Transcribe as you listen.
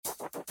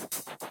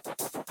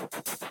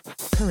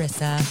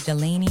Carissa,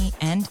 Delaney,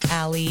 and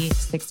Allie.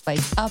 6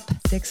 flights up.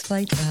 6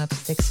 flights up,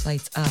 6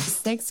 flights up.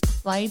 6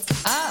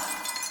 flights up.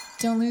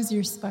 Don't lose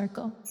your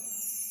sparkle.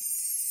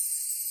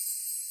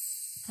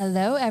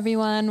 Hello,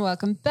 everyone.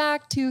 Welcome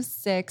back to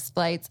 6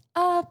 Flights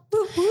Up.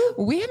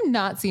 We have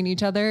not seen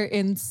each other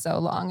in so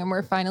long, and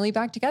we're finally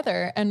back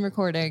together and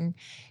recording.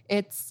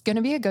 It's going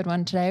to be a good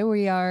one today.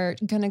 We are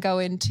going to go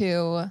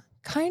into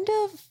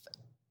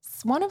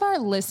one of our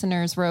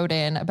listeners wrote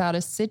in about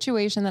a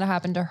situation that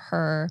happened to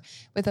her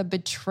with a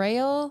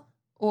betrayal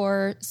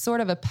or sort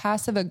of a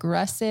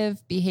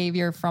passive-aggressive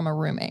behavior from a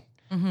roommate.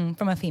 Mm-hmm,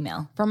 from a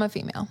female. From a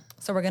female.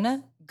 So we're going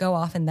to go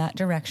off in that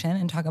direction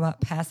and talk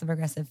about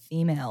passive-aggressive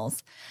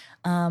females.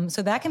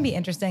 So that can be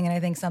interesting, and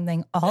I think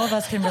something all of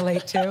us can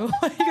relate to.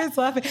 Why are you guys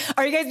laughing?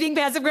 Are you guys being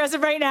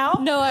passive-aggressive right now?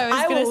 No,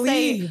 I was going to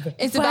say,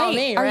 it's about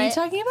me, right? Are you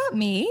talking about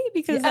me?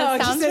 Because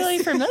that sounds really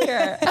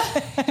familiar.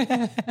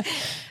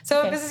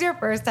 So if this is your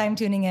first time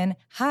tuning in,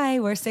 hi,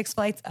 we're 6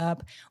 Flights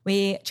Up.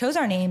 We chose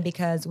our name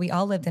because we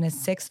all lived in a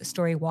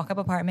 6-story walk-up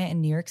apartment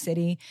in New York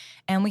City,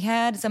 and we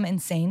had some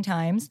insane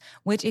times,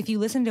 which if you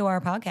listen to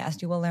our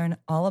podcast, you will learn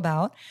all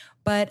about.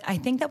 But I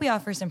think that we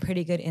offer some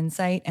pretty good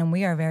insight, and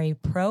we are very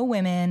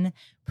pro-women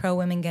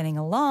getting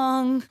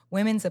along,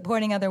 women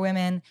supporting other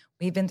women.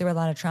 We've been through a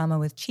lot of trauma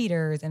with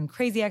cheaters and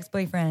crazy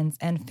ex-boyfriends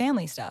and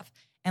family stuff.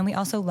 And we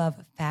also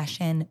love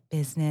fashion,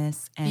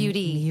 business, and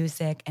beauty,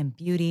 music, and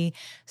beauty.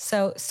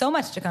 So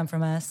much to come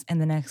from us in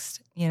the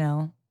next,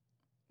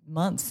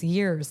 months,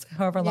 years,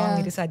 however long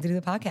we decide to do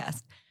the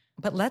podcast.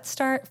 But let's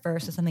start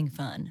first with something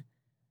fun.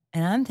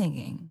 And I'm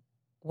thinking,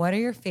 what are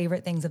your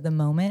favorite things of the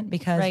moment?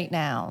 Because right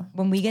now,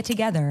 when we get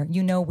together,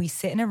 we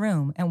sit in a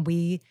room and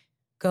we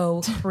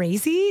go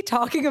crazy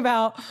talking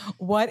about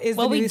what is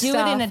the new stuff.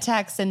 Well, we do it in a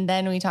text and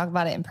then we talk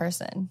about it in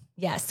person.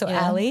 Yes. So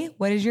Allie,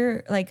 what is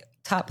your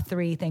top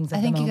 3 things of the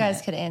moment? I think you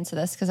guys could answer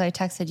this because I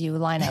texted you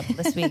lineup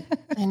this week.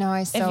 I know,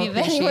 I so if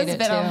appreciate anyone's it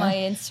been too. on my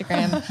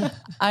Instagram,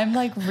 I'm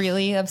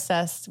really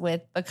obsessed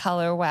with the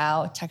Color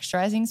Wow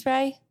texturizing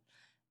spray.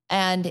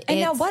 And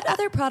now what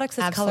other products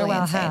does Color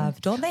Wow have?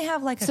 Don't they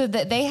have So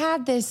that they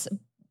had this,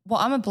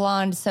 well, I'm a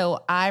blonde.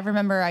 So I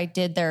remember I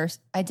did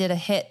a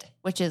hit,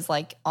 which is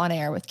on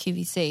air with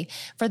QVC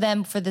for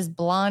them for this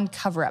blonde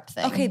cover up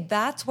thing. Okay.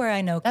 That's where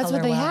I know That's Color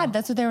what they Wow. had.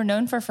 That's what they were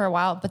known for a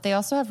while, but they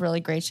also have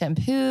really great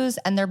shampoos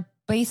and they're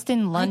based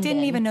in London. I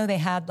didn't even know they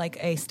had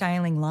a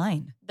styling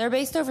line. They're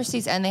based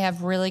overseas and they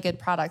have really good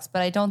products,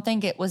 but I don't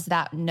think it was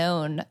that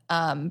known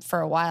for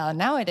a while. And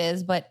now it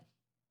is, but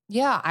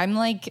yeah, I'm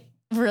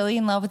really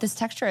in love with this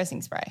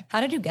texturizing spray.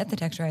 How did you get the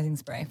texturizing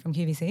spray? From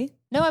QVC?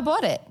 No, I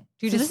bought it.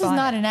 This is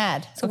not an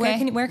ad. So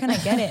okay? where can I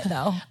get it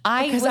though?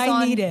 Because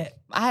I need it.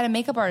 I had a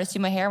makeup artist do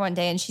my hair one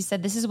day and she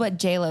said, this is what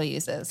JLo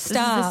uses. This is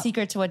the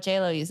secret to what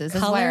JLo uses.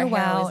 This is why her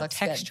hair always looks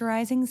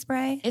texturizing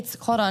spray?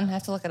 Hold on, I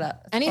have to look it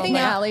up. Anything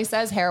that Allie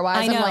says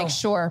hair-wise, I'm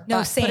sure.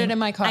 No, put it in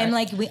my cart. I'm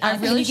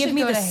can you give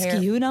me the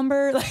SKU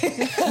number?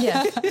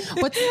 Yeah.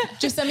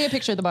 Just send me a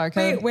picture of the barcode.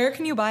 Wait, where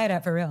can you buy it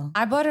at for real?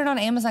 I bought it on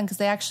Amazon because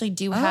they actually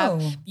do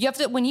have, you have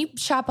to, when you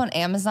shop on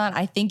Amazon,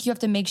 I think you have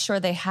to make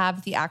sure they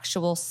have the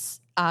actual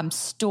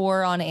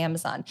store on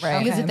Amazon.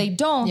 Right. Because if they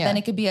don't, then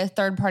it could be a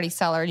third-party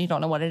seller and you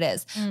don't know what it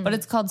is. But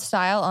it's called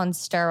Style on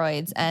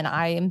Steroids, and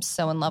I am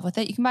so in love with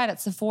it. You can buy it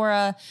at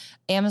Sephora,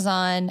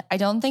 Amazon. I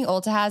don't think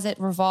Ulta has it.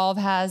 Revolve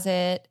has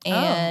it.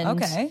 And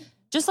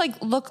just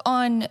look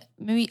on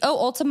maybe,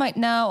 Ulta might,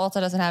 no, Ulta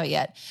doesn't have it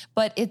yet.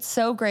 But it's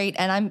so great.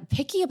 And I'm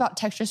picky about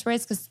texture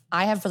sprays because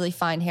I have really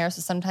fine hair,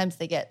 so sometimes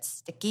they get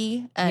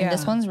sticky. And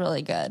this one's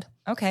really good.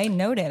 Okay,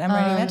 noted. I'm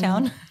writing that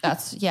down.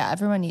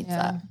 Everyone needs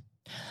that.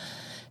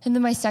 And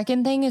then my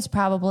second thing is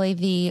probably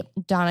the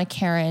Donna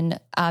Karan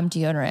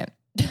deodorant.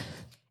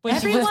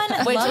 Everyone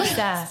loves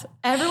that.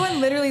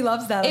 Everyone literally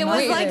loves that. It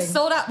was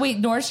sold out.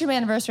 Wait, Nordstrom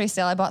anniversary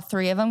sale. I bought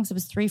 3 of them because it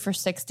was 3 for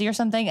 $60 or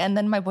something. And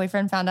then my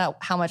boyfriend found out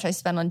how much I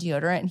spent on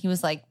deodorant, and he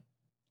was like,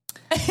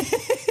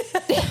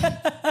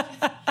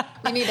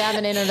 "You need to have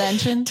an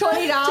intervention."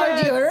 $20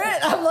 deodorant.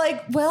 I'm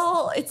like,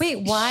 well, it's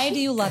wait. Why do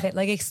you love it?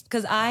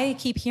 Because I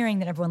keep hearing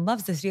that everyone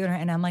loves this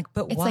deodorant, and I'm like,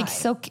 but it's why?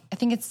 Silk. I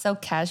think it's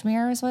Silk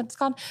Cashmere is what it's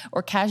called,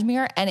 or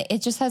Cashmere, and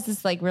it just has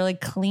this really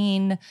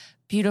clean,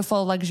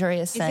 beautiful,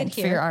 luxurious scent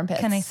for your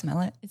armpits. Can I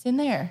smell it? It's in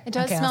there. It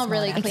does smell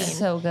really clean. It's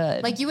so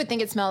good. You would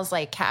think it smells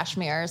like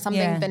cashmere or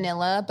something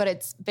vanilla, but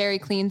it's very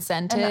clean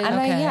scented.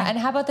 And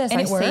how about this?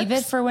 And I it works? save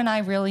it for when I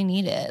really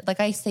need it.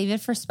 I save it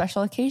for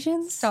special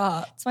occasions.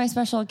 Stop. It's my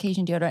special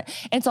occasion deodorant.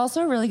 And it's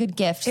also a really good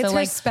gift. It's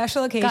her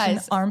special occasion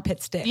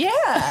armpit stick. Yeah.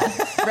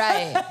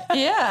 Right.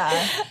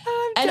 Yeah.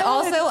 And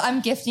also I'm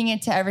gifting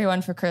it to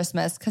everyone for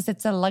Christmas because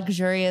it's a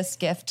luxurious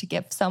gift to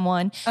give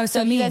someone. Oh,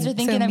 so if you guys are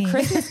thinking of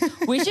Christmas,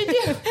 we should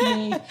do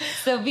me.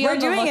 So we're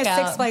doing a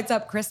 6 Flights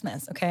Up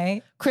Christmas,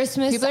 okay?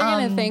 Christmas. People are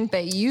going to think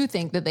that you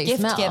think that they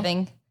gift smell.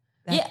 Giving.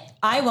 Yeah,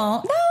 I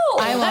won't. No,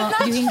 I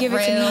won't. You can give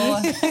it to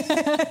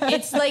me.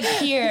 It's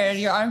here.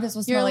 Your armpits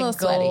will smell like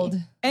gold.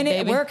 Sweaty. And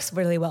it works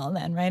really well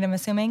then, right? I'm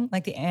assuming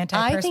the antiperspirant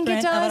I think it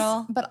of does, it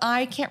all. but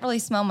I can't really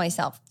smell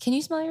myself. Can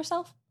you smell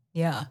yourself?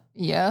 Yeah.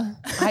 Yeah.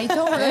 I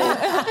don't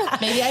really.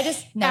 Maybe I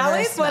just never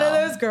Allie's smell. one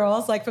of those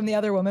girls, like from The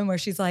Other Woman, where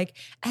she's like,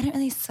 I don't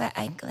really sweat,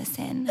 I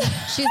glisten.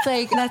 She's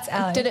like, That's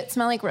Allie. did it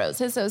smell like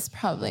roses? It was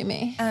probably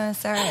me.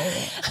 Sorry.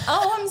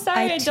 Oh, I'm sorry.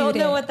 I I don't toot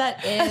know it. what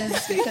that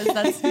is because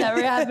that's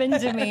never happened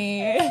to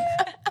me.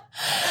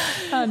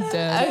 I'm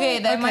dead. Okay,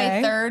 then my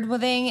Okay. third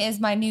thing is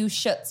my new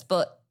Schutz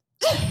book.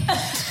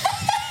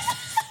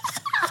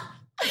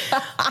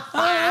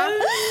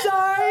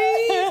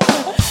 Sorry.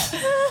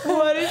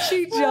 What did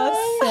she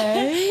just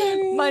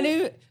say? My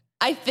new,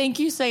 I think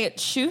you say it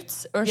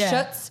Schutz or Yeah.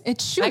 Schutz.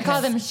 It's Schutz. I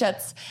call them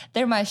Schutz.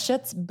 They're my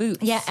Schutz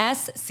boots. Yeah,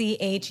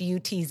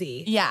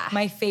 SCHUTZ. Yeah.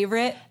 My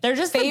favorite. They're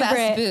just the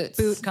best boots.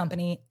 boot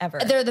company ever.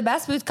 They're the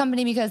best boots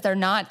company because they're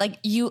not like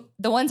you.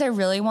 The ones I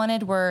really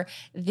wanted were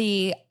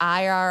the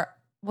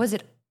was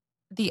it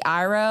the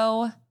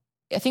Iro?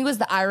 I think it was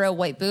the Iro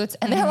white boots,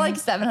 and they're like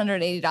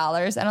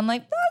 $780. And I'm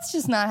like, that's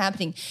just not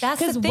happening. That's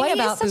the 'Cause thing white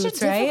about is such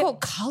boots, a right?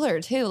 difficult color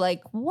too.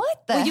 Like,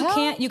 what the Well, you hell?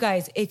 can't, you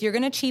guys, if you're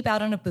going to cheap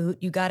out on a boot,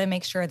 you got to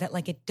make sure that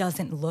like it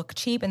doesn't look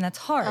cheap, and that's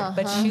hard.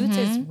 But Schutz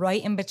is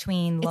right in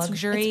between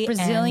luxury It's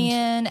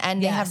Brazilian,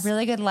 and they Yes. have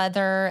really good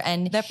leather,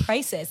 and and the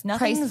prices.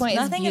 Price point is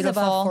Nothing is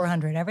beautiful. above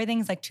 400.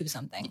 Everything's like 2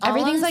 something.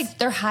 everything's like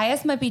their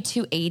highest might be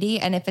 280,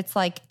 and if it's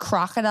like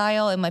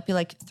crocodile, it might be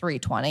like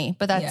 320.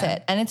 But that's Yeah.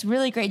 it, and it's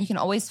really great. You can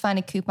always find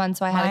a coupon.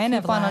 So I have Mine a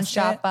have coupon on lasted.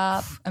 Shop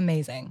Up.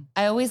 Amazing.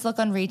 I always look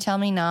on Retail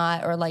Me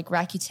Not or like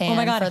Rakuten. Oh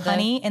my God, for the,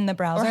 Honey in the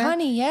browser. or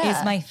Honey, yeah,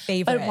 is my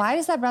favorite. But why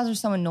is that browser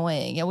so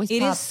annoying? It always It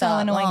is pops so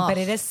up. annoying, Ugh. but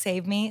it has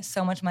saved me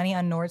so much money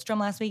on Nordstrom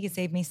last week. It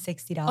saved me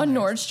 $60. on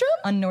Nordstrom.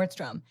 On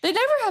Nordstrom. They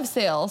never have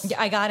sales.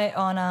 Yeah, I got it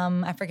on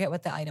I forget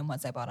what the item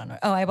was I bought on.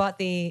 Oh, I bought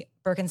the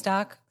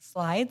Birkenstock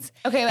slides.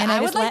 Okay, but and I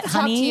would just like let to talk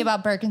to Honey- you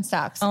about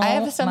Birkenstocks. Oh I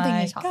have something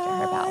my to talk to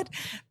her about. God.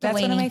 That's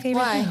one of Delaney. my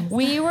favorite Why? things.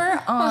 We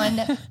were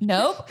on.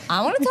 Nope.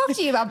 I want to talk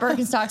to you about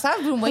Birkenstocks.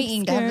 I've been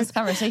waiting to have this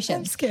conversation.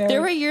 I'm scared.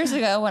 There were years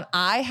ago when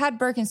I had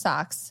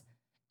Birkenstocks,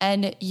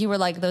 and you were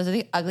like, "Those are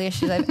the ugliest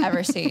shoes I've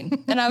ever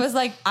seen." And I was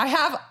like, "I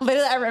have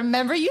literally." I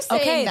remember you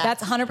saying Okay, that.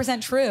 that's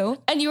 100% true.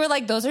 And you were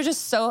like, "Those are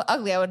just so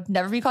ugly. I would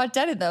never be caught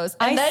dead in those."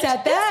 And I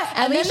said that.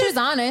 At And least then she's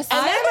honest.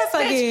 And then I'm this a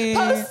bitch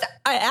fucking- posts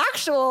an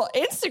actual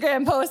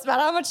Instagram post about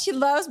how much she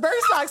loves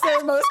Birkenstocks. They're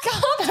the most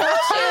comfortable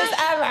shoes Here's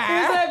ever. what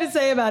I have to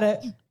say about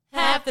it.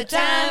 Half the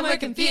time we're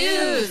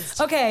confused.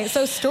 Okay,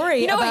 so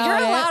story You know what? about You're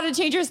it. allowed to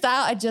change your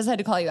style. I just had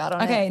to call you out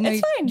on Okay, it. no,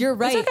 It's fine. you're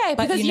right, It's okay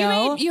but because you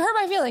know- you hurt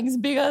my feelings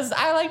because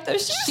I like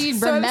those shoes. She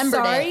So I'm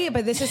remembered sorry, it.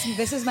 but this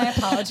is my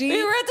apology.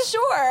 We were at the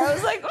shore. I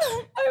was like, I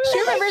really She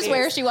like remembers these.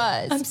 where she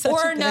was. I'm such a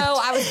Or bitch. no,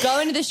 I was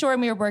going to the shore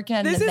and we were working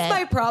on This an is event.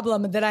 my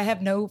problem, that I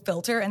have no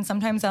filter, and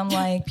sometimes I'm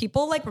like,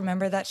 people like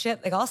remember that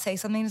shit. Like I'll say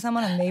something to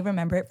someone and they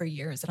remember it for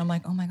years, and I'm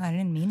like, oh my God, I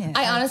didn't mean it.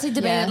 I honestly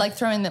debated Yeah. like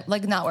throwing them,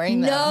 like not wearing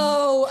them.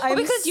 no, Well, I'm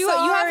because you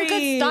sorry. have a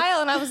good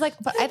style, and I was like,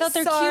 but I thought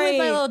they're cute sorry. with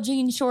my little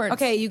jean shorts.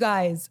 Okay, you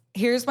guys,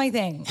 here's my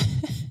thing.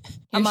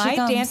 Here My she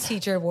comes. dance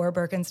teacher wore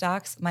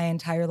Birkenstocks my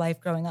entire life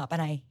growing up,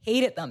 and I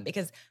hated them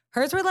because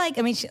hers were like,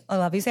 I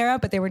love you, Sarah,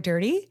 but they were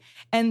dirty,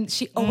 and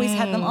she always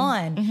had them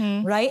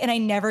on, right? And I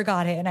never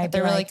got it, and I'd be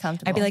they're really like,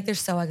 comfortable. I'd be like, they're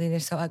so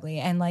ugly,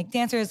 and like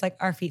dancers, like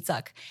our feet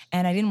suck,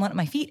 and I didn't want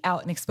my feet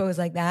out and exposed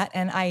like that,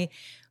 and I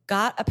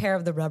got a pair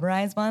of the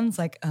rubberized ones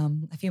like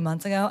a few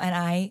months ago, and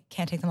I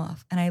can't take them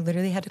off, and I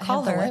literally had to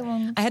call the her. white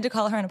ones. I had to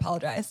call her and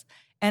apologize.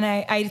 And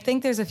I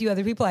think there's a few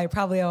other people I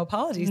probably owe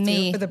apologies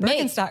Me. to for the Me.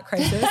 Birkenstock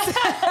crisis.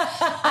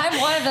 I'm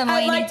one of them, I'd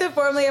lady. like to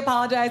formally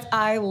apologize.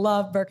 I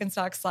love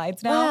Birkenstock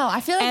slides now. Wow,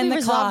 I feel like and we the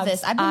resolved clogs.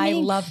 this. I've been I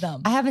meaning, love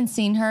them. I haven't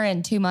seen her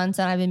in 2 months,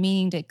 and I've been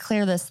meaning to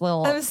clear this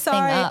little I'm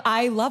sorry. thing up.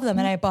 I love them.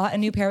 And I bought a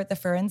new pair with the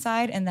fur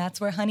inside, and that's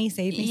where Honey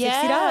saved me $60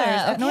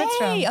 yeah, at okay.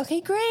 Nordstrom.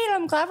 Okay, great.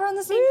 I'm glad we're on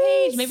the same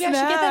page. Maybe I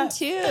should get them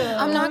too.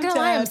 I'm not gonna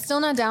lie, I'm dead. still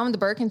not down with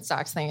the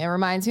Birkenstocks thing. It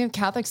reminds me of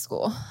Catholic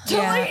school.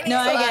 Yeah. No,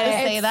 I get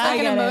it. Say It's that. like I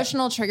an get it.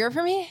 emotional trigger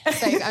for me.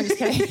 It's like, I'm just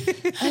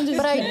kidding.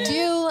 But I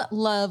do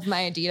love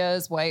my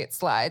Adidas white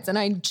slides. And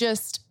I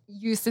just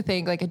used to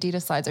think like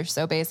Adidas slides are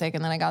so basic.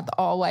 And then I got the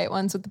all white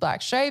ones with the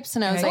black stripes.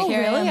 And I was Oh, like, Oh, here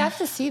I really? am. I have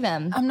to see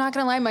them. I'm not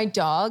gonna lie, my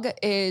dog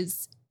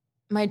is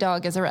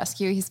a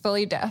rescue. He's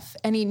fully deaf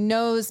and he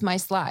knows my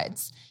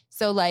slides.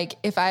 So like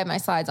if I have my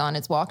slides on,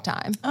 it's walk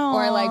time.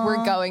 Or like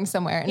we're going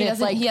somewhere and it's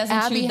like he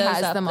hasn't Abby chewed those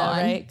has up them though, on.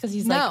 right? Because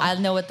he's No. like, I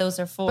know what those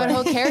are for. But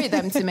he'll carry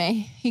them to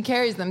me. He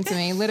carries them to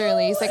me,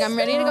 literally. He's like, I'm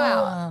ready to go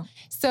out.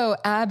 So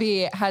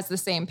Abby has the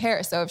same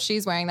pair. So if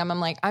she's wearing them, I'm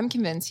like, I'm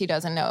convinced he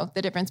doesn't know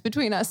the difference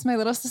between us, my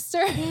little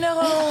sister.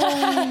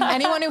 No.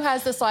 Anyone who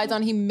has the slides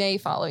on, he may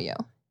follow you.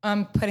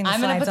 I'm putting the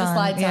I'm slides gonna put the on.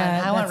 slides Yeah,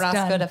 on. I want that's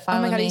Roscoe done. to follow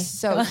Oh my God, me. he's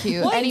so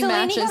cute. Wait, and he Delaney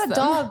matches got a them.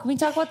 dog. Can we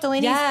talk about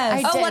Delaney's?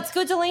 Yes. Oh, did. let's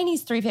go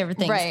Delaney's 3 favorite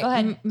things. Right. Go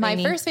ahead. My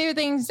Delaney. first favorite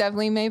thing is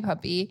definitely my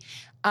puppy.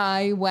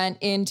 I went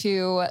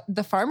into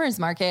the farmer's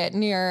market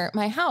near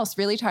my house,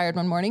 really tired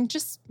one morning,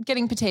 just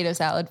getting potato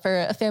salad for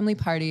a family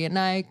party. And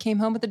I came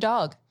home with a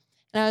dog.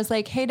 And I was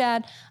like, hey,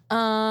 Dad,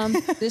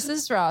 this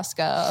is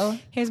Roscoe.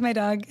 Here's my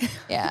dog.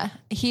 Yeah.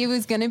 He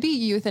was going to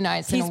be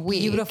euthanized in He's a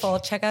week. beautiful.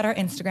 Check out our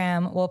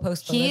Instagram. We'll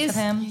post photos He's of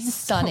him.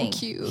 stunning. So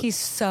cute. He's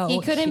so He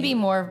couldn't cute. be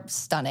more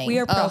stunning. We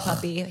are pro Ugh.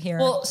 puppy here.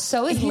 Well,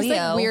 so is He's, like,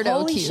 Leo. weirdo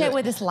Holy cute. shit,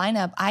 with this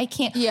lineup, I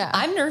can't. Yeah.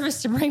 I'm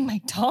nervous to bring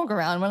my dog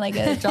around when I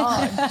get a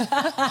dog.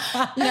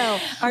 No,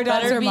 our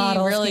dogs Better are be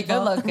models. really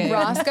people. good looking.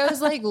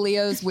 Roscoe's like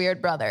Leo's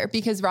weird brother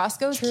because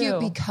Roscoe's True. cute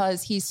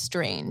because he's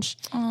strange.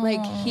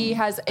 Like he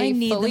has I a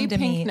need fully them to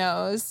pink meet.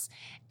 nose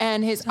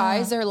and his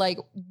eyes are like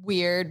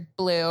weird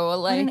blue.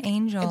 Like an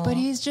angel. But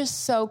he's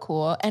just so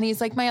cool. And he's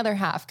like my other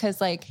half because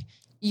like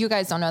you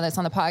guys don't know this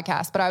on the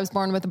podcast, but I was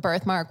born with a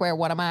birthmark where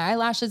one of my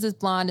eyelashes is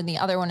blonde and the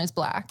other one is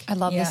black. I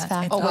love Yeah, this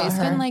fact. it's Always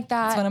about her. been like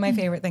that. It's one of my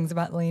favorite things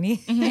about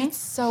Lainey. It's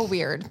so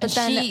weird. But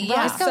then She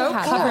Roscoe so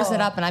had covers that.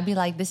 it up, and I'd be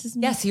like, "This is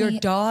Yes, your me.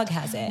 dog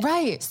has it.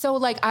 Right. So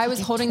like I was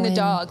holding the twin.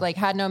 dog, like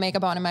had no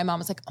makeup on, and my mom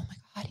was like, "Oh my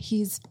god,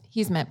 he's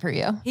meant for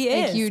you. He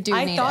like, is. You do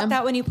I need thought him.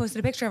 that when you posted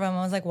a picture of him,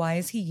 I was like, why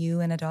is he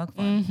you in a dog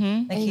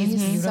form? Like he's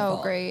beautiful. so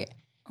great.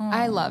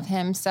 I love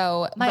him.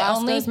 So My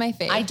Roscoe's my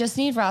favorite. I just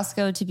need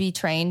Roscoe to be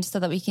trained so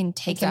that we can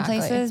take Exactly.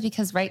 him places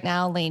because right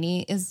now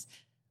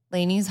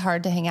Lainey's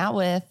hard to hang out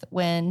with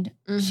when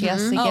she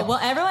has to Oh, get. well,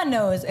 everyone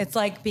knows it's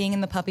like being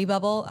in the puppy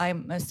bubble.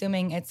 I'm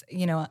assuming it's,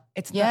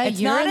 it's Yeah, it's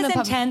you're not in as the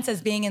puppy- intense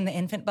as being in the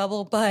infant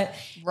bubble, but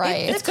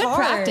Right. it's good hard.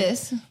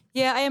 practice.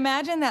 Yeah, I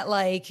imagine that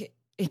like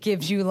it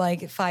gives you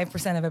like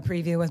 5% of a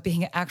preview what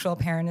being an actual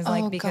parent is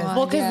like Oh, because God.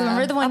 Well, because Yeah.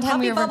 remember the one A time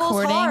we puppy were bubble's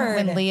recording hard.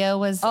 when Leo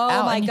was Oh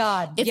out my and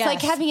God, it's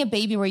like yes. having a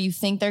baby where you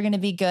think they're going to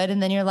be good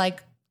and then you're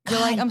like, you're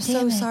like, "God I'm so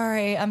damn it."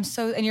 sorry.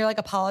 And you're like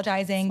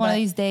apologizing. One but of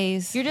these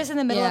days. You're just in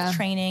the middle Yeah. of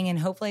training and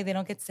hopefully they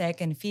don't get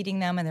sick and feeding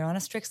them and they're on a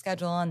strict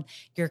schedule and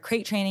you're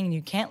crate training and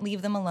you can't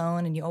leave them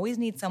alone and you always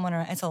need someone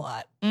or it's a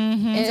lot.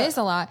 It is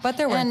a lot. But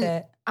they're worth And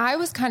it. I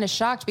was kind of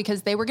shocked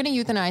because they were going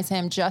to euthanize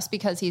him just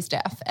because he's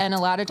deaf. And a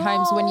lot of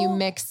times when you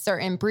mix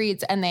certain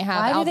breeds and they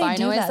have Why do they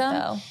do albinoism, that,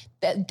 though?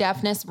 that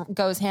deafness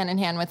goes hand in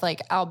hand with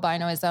like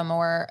albinoism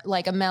or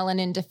like a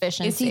melanin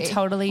deficiency. Is he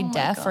totally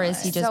deaf or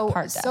is he just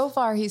part deaf? So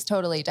far, he's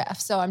totally deaf.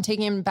 So I'm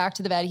taking him back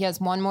to the vet. He has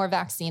one more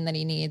vaccine that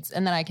he needs,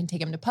 and then I can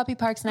take him to puppy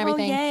parks and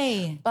everything. Oh,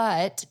 yay.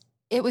 But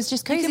it was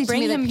just You crazy can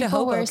bring to me him that to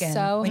people were Hoboken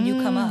so. when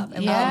you come up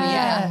and yeah.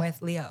 we'll meet him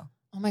with Leo.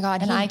 Oh my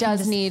god, And he I can does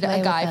just need play a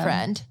with guy them.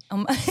 friend.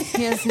 He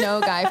He has no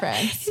guy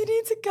friends.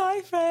 needs a guy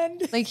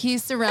friend. Like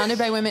he's surrounded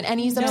by women, and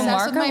he's obsessed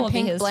Marco with my will be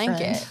pink his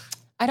blanket. friend.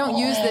 I don't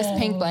use this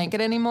pink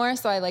blanket anymore,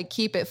 so I like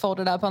keep it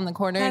folded up on the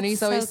corner, and That's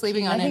he's always so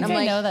sleeping cute. on I it. And think I'm I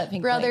like, know that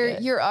pink brother,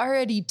 blanket. you're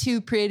already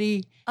too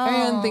pretty.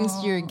 Everyone thinks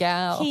you're a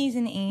gal. He's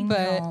an angel.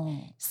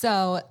 But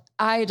so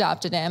I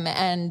adopted him,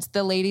 and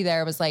the lady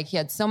there was like, he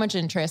had so much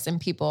interest,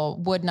 and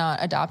people would not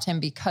adopt him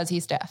because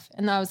he's deaf.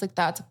 And I was like,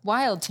 that's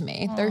wild to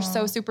me. They're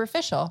so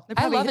superficial.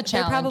 I love a challenge.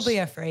 They're probably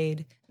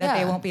afraid that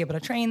they Yeah. won't be able to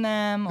train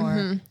them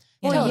or.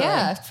 Well,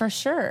 yeah, for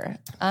sure.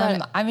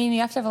 But- I mean, you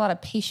have to have a lot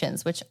of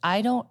patience, which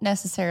I don't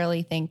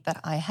necessarily think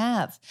that I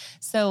have.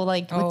 So,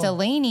 like with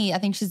Delaney, I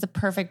think she's the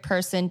perfect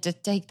person to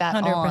take that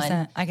 100%.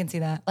 on. I can see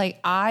that. Like,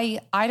 I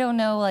don't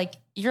know. Like,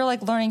 you're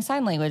like learning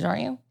sign language,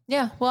 aren't you?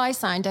 Yeah. Well, I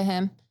signed to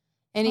him,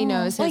 and he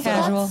knows his Like,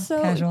 Casual, that's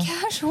so casual.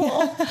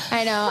 casual.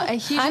 I know.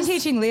 He I'm just-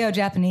 teaching Leo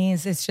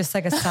Japanese. It's just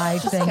like a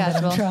side thing that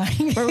I'm Casual.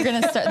 trying. We're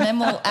gonna start, and then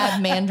we'll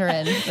add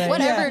Mandarin. right?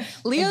 Whatever. Yeah,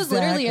 Leo's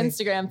literally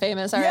exactly. Instagram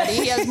famous already.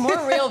 He has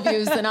more real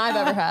views than I've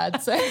ever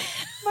had. So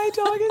My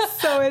dog is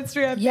so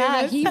Instagram Yeah,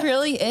 famous. he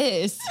really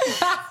is.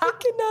 I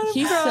cannot. I'm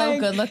He's so crying.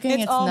 good looking,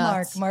 it's all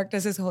nuts. Mark. Mark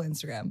does his whole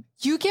Instagram.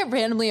 you get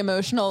randomly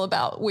emotional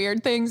about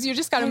weird things. You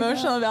just got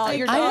emotional about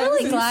your dog. I'm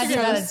really He's glad you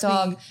so got a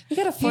dog. We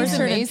gotta force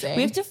her amazing. to.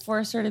 We have to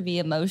force her to be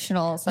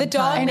emotional. The dog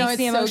sometimes. know, makes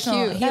me it's so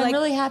emotional. cute. I'm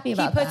really happy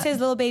about He puts that. his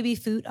little baby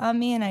foot on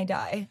me and I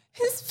die.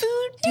 His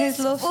food. His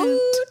little foot.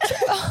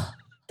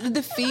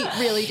 The feet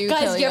really do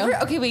Guys, kill you you.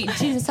 ever? Okay, wait.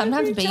 Geez,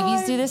 sometimes Every babies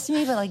time. do this to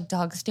me, but like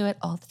dogs do it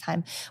all the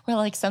time. Where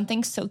like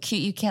something's so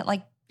cute, you can't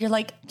like. You're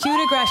like Cute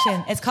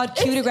aggression. It's called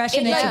cute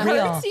aggression. It It's like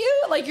real. hurts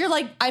you. Like you're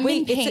like I'm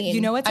in Wait, pain.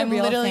 you know it's a I'm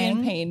real literally thing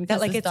in pain that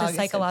because like this it's dog a is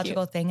so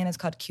psychological cute. thing and it's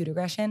called cute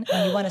aggression.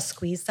 And you want to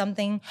squeeze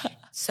something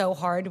so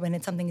hard when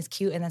it's something is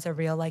cute and that's a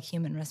real like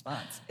human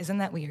response. Isn't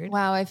that weird?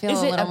 Wow, I feel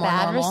Is a it little a more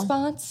bad normal.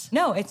 response?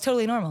 No, it's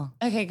totally normal.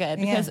 Okay, good.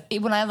 Because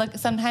when I look,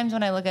 sometimes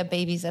when I look at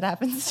babies, it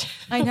happens.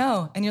 I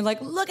know. And you're like,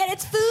 look at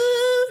its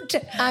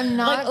food. I'm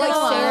not Like gonna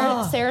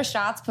lie. Sarah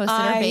Schatz posted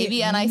her I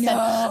baby, and I said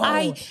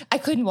I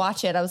couldn't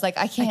watch it. I was like,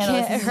 I can't. can't,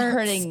 This it is hurts.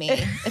 hurting me.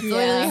 It's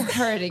literally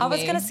hurting. I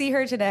was me. going to see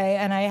her today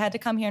and I had to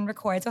come here and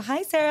record. So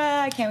hi,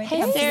 Sarah. I can't wait to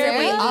Hey come see Sarah, your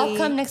wait, baby. I'll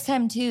come next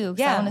time too. 'cause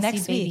I Yeah, wanna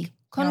next see baby. week.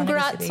 I wanna go see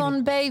Congrats baby.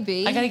 on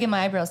baby. I gotta get my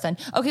eyebrows done.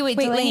 Okay, wait,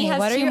 Wait, Delaney Lainey, has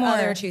what are two your more.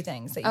 other two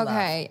things that you love?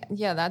 Okay,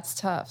 yeah, that's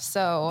tough.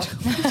 So,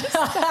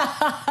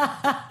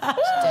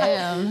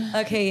 damn.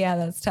 Okay, yeah,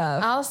 that's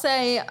tough. I'll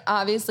say,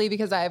 obviously,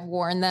 because I've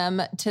worn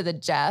them to the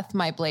death,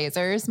 my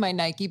Blazers, my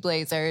Nike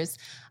Blazers.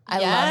 I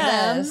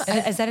Yes. love them.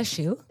 Is that a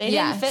shoe? They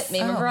Yes. didn't fit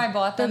me. Remember I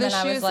bought them They're the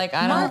and I was shoes like,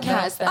 I Mark don't know.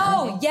 has them.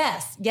 Oh,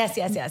 yes.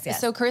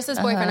 So Carissa's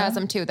boyfriend has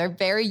them too. They're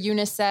very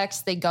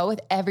unisex. They go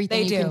with everything.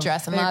 They You do. can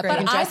dress them They're up. great. You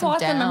can But I dress them bought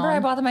them. down. Remember I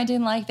bought them. I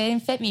didn't like. They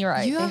didn't fit me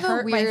right. You They have a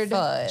hurt weird my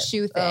foot.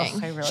 shoe thing.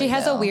 Ugh, I really She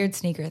has do. a weird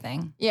sneaker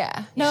thing.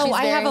 Yeah. No, She's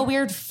I have very- a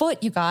weird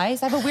foot, you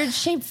guys. I have a weird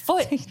shaped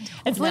foot.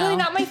 It's literally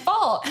not my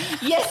fault.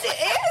 Yes, it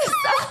is.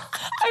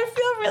 I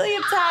feel really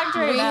attacked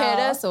right We now. hit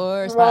a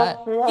sore spot.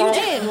 You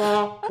did.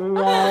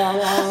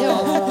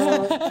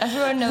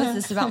 Everyone knows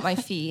this about my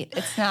feet.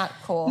 It's not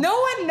cool. No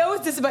one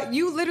knows this about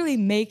you. Literally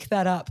make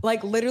that up.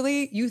 Like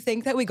literally, you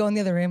think that we go in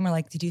the other room. We're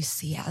like, did you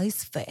see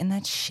Allie's foot in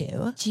that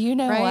shoe? Do you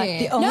know Right.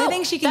 The what? only No,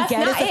 thing she can that's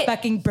get is not a it.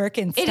 fucking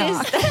Birkenstock. It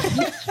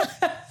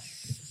is.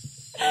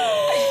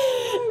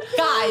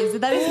 Guys,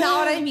 that is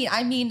not what I mean.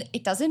 I mean,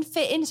 it doesn't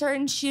fit in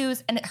certain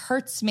shoes and it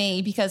hurts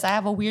me because I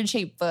have a weird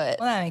shaped foot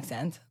Well, that makes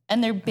sense.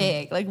 and they're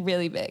big, like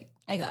really big.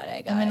 I got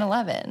it. I'm an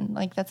 11.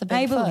 Like that's a big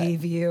I foot.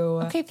 believe you.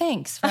 Okay,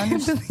 thanks.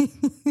 Friends.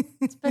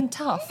 It's been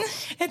tough.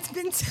 It's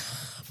been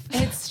tough.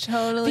 It's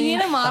totally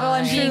Being a model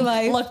and fine. being True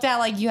life. looked at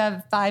like you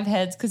have 5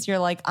 heads because you're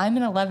like, I'm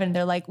an 11.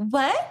 They're like,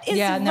 what is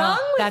Yeah, wrong no,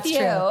 with that's you?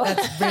 true.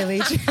 That's really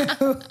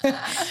true.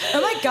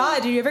 Oh my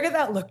God, did you ever get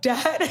that looked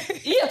at?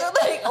 Yeah, they're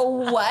like,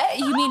 what?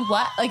 You mean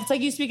what? Like, it's like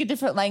you speak a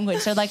different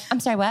language. They're like, I'm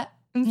sorry, what?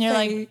 And you're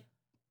like,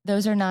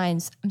 those are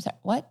 9s. I'm sorry,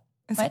 what?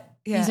 What?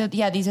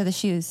 yeah. These are the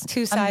shoes.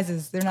 2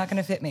 sizes. They're not going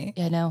to fit me.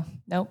 Yeah, no.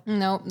 Nope.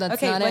 Nope, that's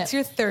Okay, not what's it.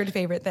 your third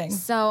favorite thing?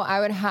 So I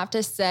would have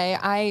to say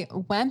I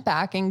went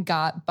back and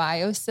got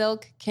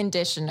BioSilk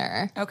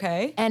conditioner.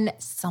 Okay. And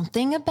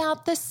something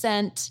about the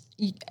scent,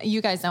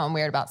 you guys know I'm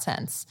weird about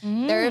scents.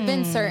 There have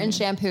been certain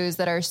shampoos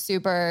that are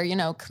super,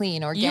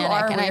 clean, You organic.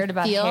 are and weird I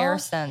about feel, hair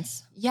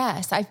scents.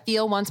 Yes, I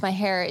feel once my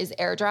hair is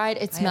air dried,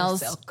 it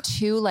smells BioSilk.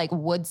 too like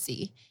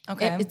woodsy.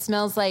 Okay. It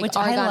smells like Which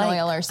argan I like.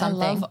 oil or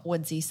something. I love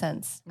woodsy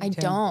scents. I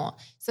don't.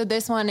 So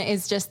this one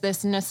is just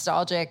this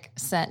nostalgic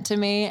scent to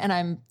me, and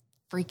I'm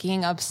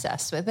freaking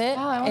obsessed with it.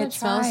 Oh, I wanna it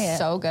smells try it.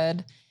 so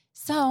good.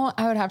 So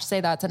I would have to say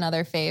that's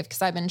another fave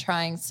because I've been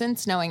trying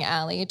since knowing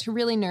Allie to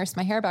really nurse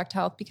my hair back to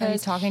health Are you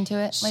because talking to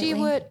it she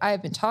lately?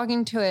 I've been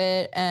talking to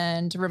it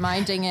and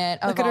reminding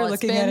it of Look at all her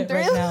it's looking been at it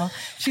right through. now.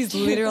 She's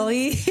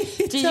literally.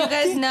 Did you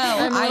guys know?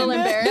 I'm a little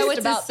embarrassed No, it's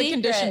a about the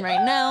condition secret.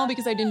 right now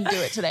because I didn't do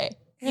it today.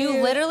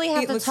 You literally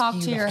have It to looks talk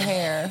to your beautiful.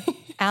 hair.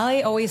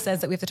 Allie always says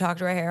that we have to talk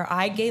to our hair.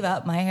 I gave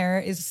up. My hair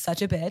is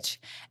such a bitch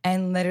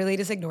and literally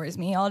just ignores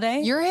me all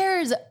day. Your hair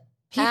is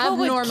People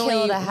would abnormally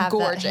kill to have that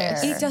gorgeous.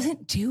 hair. It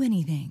doesn't do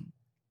anything.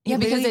 Yeah, It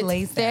because literally it's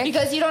lays there. thick.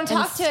 Because you don't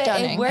talk to it.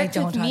 stunning. It I worked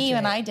don't with talk me to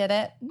when it. I did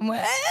it.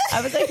 What?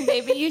 I was like,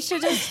 maybe you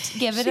should just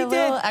give it She a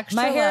little did. extra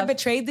My hair love.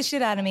 betrayed the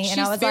shit out of me, and She's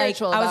I was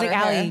spiritual like, about her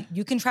Allie, hair.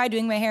 you can try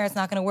doing my hair. It's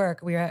not going to work.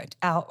 We were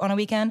out on a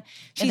weekend.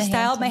 She the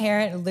styled my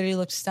hair, and it literally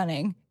looked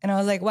stunning. And I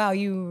was like, wow,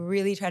 you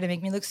really try to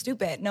make me look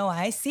stupid. No,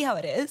 I see how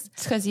it is.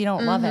 It's because you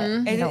don't love it.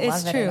 You don't It's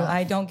love it true. enough.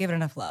 I don't give it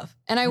enough love.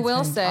 And I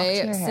will say,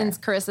 to your hair. since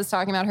Carissa's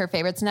talking about her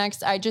favorites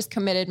next, I just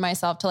committed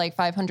myself to like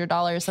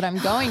 $500 that I'm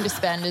going to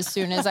spend as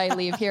soon as I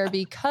leave here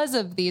because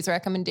of these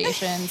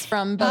recommendations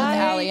from both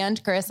Allie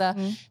and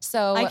Carissa.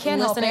 So I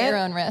can't help listen at it. your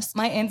own risk.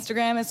 My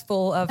Instagram is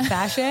full of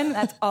fashion.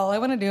 That's all I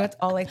want to do. It's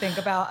all I think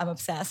about. I'm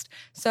obsessed.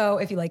 So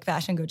if you like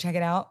fashion, go check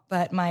it out.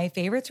 But my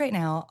favorites right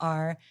now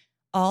are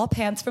all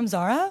pants from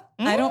Zara.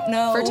 I don't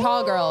know. For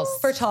tall girls.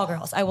 For tall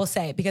girls, I will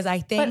say, because I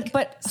think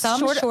But some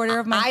shorter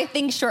of my. I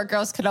think short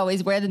girls could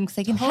always wear them because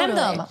they can hem Totally.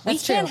 them. That's we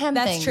can't true. hem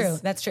That's things. true.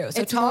 That's true.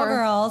 So It's tall more-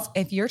 girls,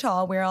 if you're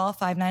tall, we're all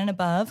 5'9" and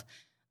above.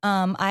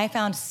 I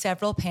found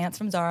several pants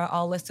from Zara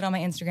all listed on my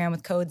Instagram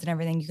with codes and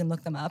everything. You can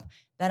look them up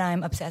that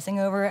I'm obsessing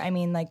over. I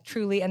mean, like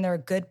truly, and they're a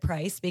good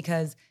price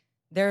because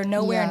they're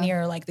nowhere Yeah.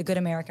 near like the good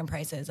American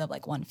prices of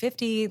like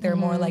 $150. They're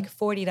more like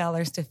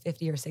 $40 to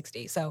 $50 or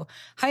 $60. So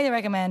highly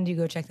recommend you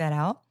go check that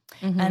out.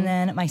 And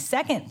then my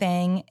second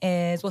thing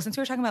is, well, since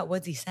we were talking about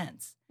woodsy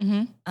scents,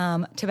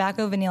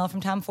 Tobacco Vanille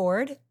from Tom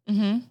Ford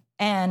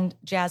and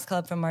Jazz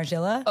Club from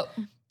Margiela.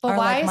 But are,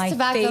 why like, is my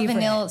tobacco favorite.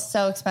 vanilla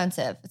so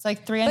expensive? It's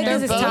like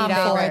Because it's Tom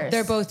Ford. $380.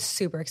 They're both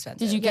super expensive.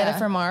 Did you get Yeah. it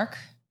for Mark?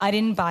 I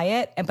didn't buy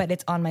it, but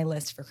it's on my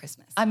list for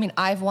Christmas. I mean,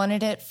 I've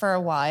wanted it for a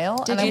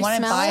while, and I you want to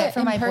smell buy it it for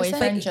in my person?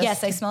 boyfriend. Just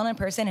Yes, I smell it in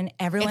person, and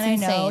everyone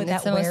It's I know insane. that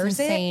It's the most wears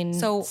insane it.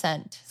 So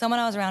scent. someone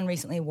I was around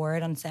recently wore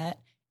it on set,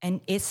 and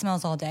it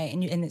smells all day,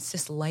 and it's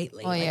just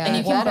lightly. Well, Like, yeah. and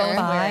you they can walk both wear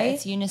by. it.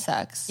 It's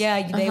unisex.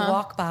 Yeah, they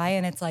walk by,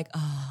 and it's like,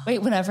 oh, Wait,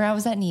 whenever I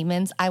was at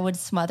Neiman's, I would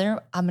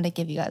smother. I'm going to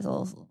give you guys a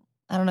little.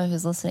 I don't know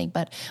who's listening,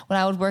 but when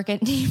I would work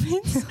at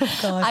Neiman's,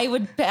 I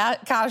would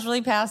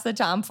casually pass the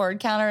Tom Ford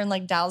counter and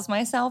like douse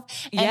myself.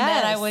 And then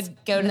I Yes. would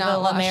go to Not the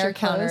La wash your Mer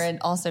counter clothes. and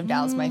also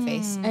douse my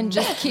face. And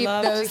just keep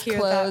Love to those hear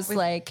that clothes with-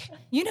 like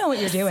you know what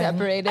you're doing.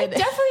 separated. I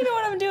definitely know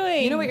what I'm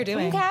doing. You know what you're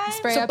doing. Okay.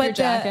 Spray up your but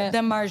jacket. the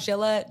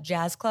Margiela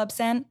Jazz Club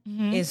scent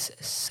is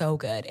so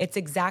good. It's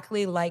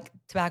exactly like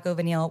tobacco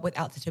vanille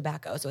without the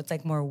tobacco. So it's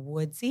like more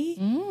woodsy,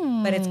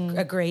 but it's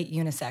a great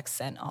unisex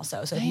scent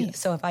also.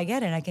 So if I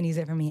get it, I can use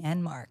it for me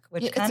and Mark,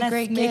 which kind of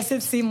makes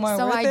it seem more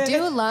So worth I it.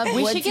 do love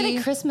We woodsy. should get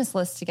a Christmas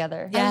list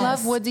together. I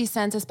love woodsy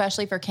scents,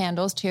 especially for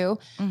candles too.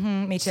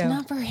 Me too. It's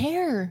not for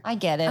hair. I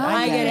get it.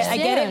 I get it. I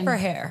get it understand. for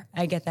hair.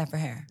 I get that for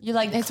hair. You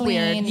like It's clean.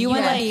 weird. You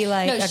want to be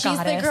like no, a she's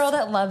goddess. the girl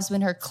that loves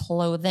when her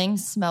clothing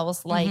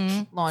smells like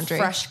Laundry.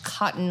 fresh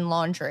cotton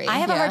laundry. I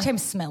have a Yeah. hard time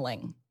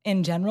smelling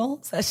in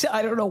general. So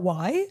I don't know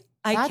why.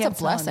 I That's a can't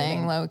smell blessing,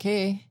 anything. low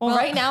key. well,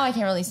 right now I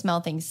can't really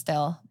smell things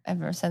still.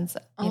 Ever since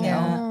you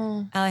know,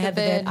 Oh, Allie had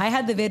the vid. I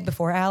had the vid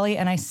before Allie,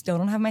 and I still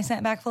don't have my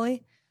scent back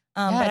fully.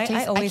 But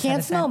I always can't had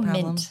a smell scent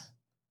problem. mint.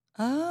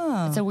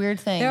 Oh, It's a weird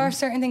thing. there are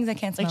certain things I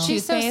can't smell. Like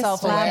she's so toothpaste,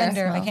 self-aware.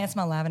 lavender. I can't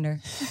smell lavender.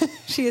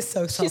 She is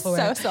so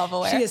self-aware.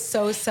 self-aware. She is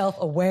so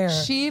self-aware.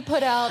 She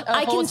put out a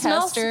I whole can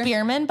smell tester.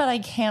 spearmint, but I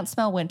can't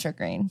smell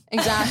wintergreen.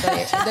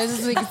 Exactly. This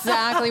is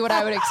exactly what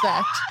I would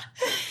expect.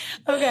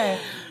 Okay,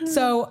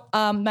 so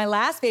my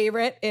last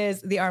favorite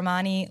is the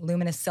Armani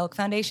Luminous Silk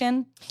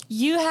Foundation.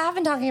 You have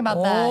been talking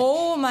about that.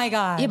 Oh my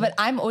god! Yeah, but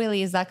I'm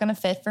oily. Is that going to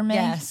fit for me?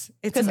 Yes,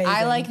 it's because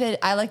I amazing.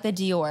 like the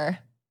Dior.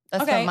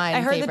 That's okay, what my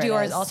I heard the favorite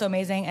Dior is also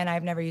amazing, and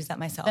I've never used that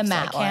myself. The so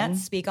matte I can't one.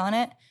 speak on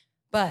it,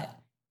 but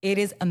it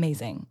is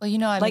amazing. Well, you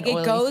know, I'm like an it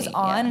oily goes feet,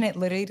 on, yeah. and it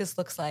literally just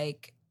looks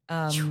like,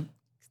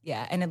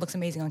 yeah, and it looks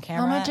amazing on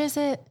camera. How much is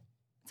it?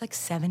 It's like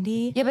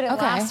 70. Yeah, but it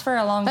Okay. lasts for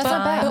a long That's not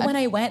time. bad. But when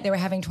I went, they were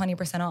having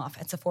 20% off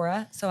at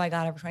Sephora, so I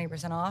got it for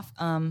 20% off.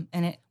 And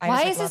it. I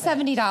Why just, is like,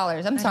 it love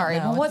 $70? I'm sorry,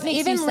 know. but what It's makes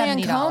even you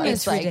 $70? Lancome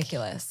It's is like-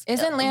 ridiculous.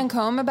 Isn't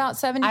Lancome about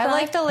 75? I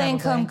like the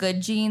Lancome Probably.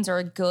 Good Jeans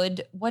or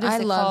Good. What is I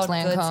it loved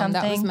called? Good Lancome.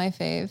 something. That was my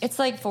fave. It's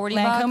like $40.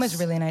 Lancome is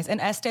really nice,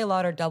 and Estee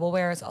Lauder Double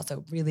Wear is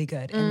also really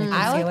good. And the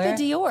I concealer. like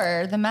the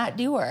Dior, the matte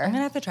Dior. I'm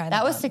gonna have to try that.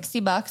 That was one.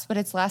 $60, but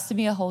it's lasted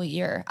me a whole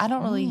year. I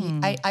don't really.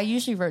 I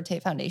usually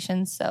rotate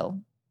foundations, so.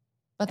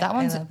 But that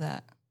one's. I love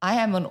that. I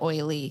am an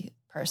oily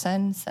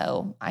person,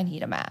 so I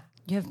need a matte.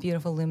 You have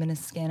beautiful luminous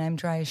skin. I'm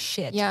dry as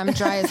shit. Yeah, I'm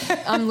dry as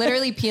I'm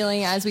literally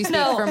peeling as we speak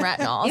from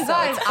retinol. You so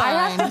guys, it's I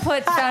have fine. to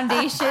put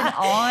foundation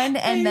on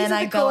and then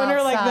I go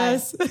outside. like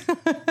this.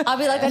 I'll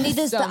be like, I need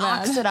this So to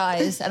mad.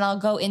 oxidize, and I'll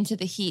go into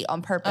the heat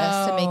on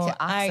purpose to make it oxidize.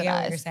 I get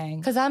what you're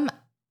saying. Because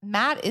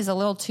matte is a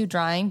little too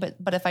drying,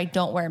 but if I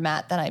don't wear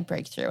matte, then I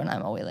break through and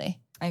I'm oily.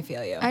 I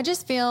feel you. I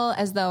just feel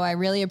as though I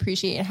really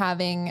appreciate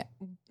having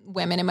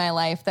women in my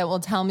life that will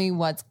tell me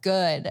what's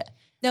good.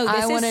 No,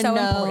 I this wanna is so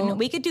know- important.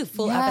 We could do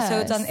full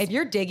episodes on if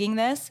you're digging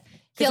this.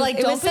 Yeah, like,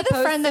 it don't was be the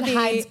supposed friend to that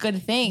hides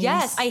good things.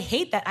 Yes, I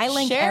hate that. I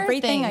link Share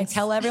everything. things. I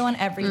tell everyone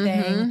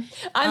everything.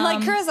 I'm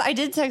like, Chris, I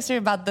did text her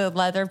about the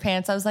leather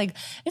pants. I was like,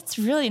 it's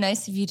really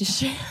nice of you to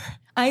share.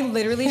 I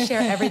literally share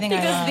everything I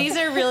Because love. these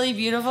are really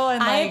beautiful.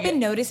 And I've like, been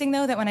noticing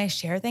though that when I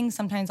share things,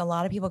 sometimes a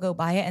lot of people go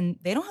buy it and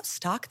they don't have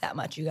stock that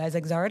much. You guys,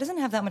 like Zara doesn't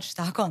have that much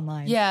stock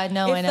online. Yeah,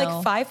 no, if I know.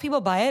 like 5 people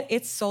buy it,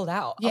 it's sold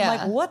out. Yeah. I'm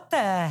like, what the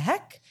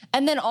heck?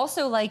 and then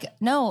also like,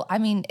 no, I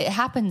mean, it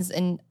happens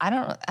and I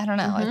don't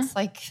know. It's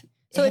like,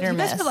 So hit if or you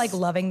guys miss. are like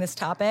loving this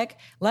topic,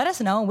 let us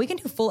know. We can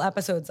do full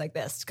episodes like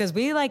this because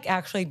we like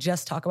actually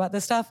just talk about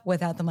this stuff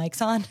without the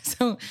mics on.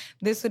 So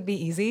this would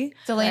be easy.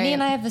 Delaney Right.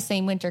 and I have the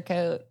same winter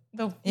coat.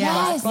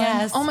 Yes,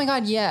 yes. Oh my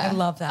God, yeah. I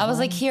love that. I was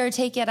one. like, here,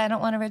 take it. I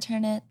don't want to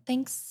return it.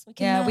 Thanks. We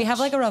can yeah, we match. have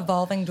like a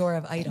revolving door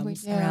of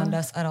items do. around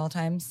us at all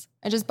times.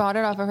 I just bought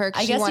it off of her I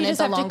because she guess you wanted just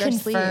the have to longer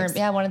confirm. sleeves.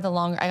 Yeah, I wanted the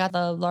longer. I got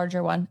the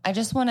larger one. I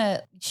just want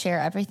to share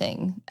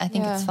everything. I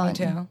think Yeah, it's me fun.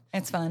 Too.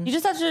 It's fun. You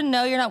just have to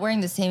know you're not wearing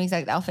the same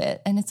exact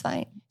outfit, and it's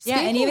fine. yeah,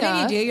 and Speaking even if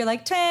you of- do, you're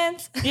like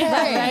twins.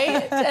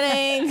 Right?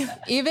 Dang.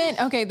 Even,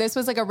 okay, this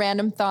was like a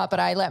random thought, but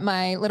I let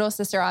my little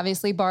sister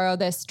obviously borrow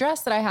this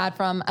dress that I had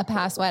from a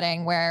past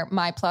wedding where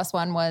my plus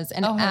one was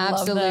an Oh, I love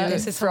absolute that.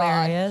 This is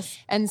fraud. hilarious.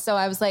 And so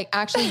I was like,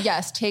 actually,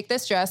 yes, take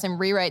this dress and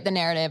rewrite the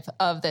narrative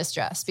of this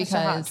dress a hot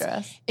because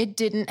dress. it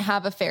didn't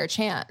have a fair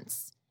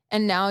chance.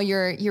 And now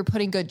you're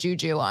putting good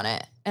juju on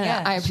it. And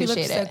I she appreciate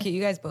looks so it. cute.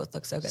 You guys both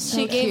look so good.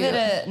 She gave cute.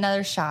 it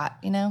another shot,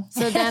 you know?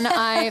 So then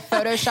I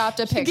photoshopped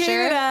a Give it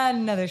picture.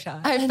 another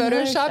shot. I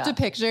Another photoshopped shot. a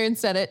picture and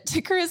sent it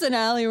to Chris and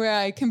Allie where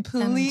I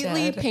completely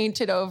dead.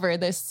 painted over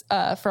this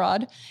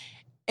fraud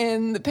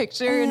in the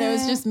picture, and it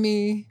was just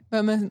me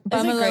by my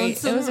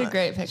It was a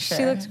great picture.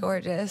 She looked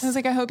gorgeous. I was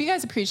like, I hope you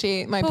guys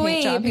appreciate my But paint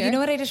wait, job but here. you know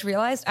what I just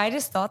realized? I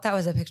just thought that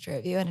was a picture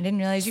of you, and I didn't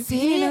realize you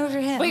painted over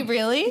him. Wait,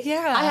 really?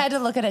 Yeah. I had to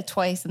look at it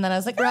twice, and then I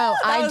was like, Bro, that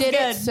I was did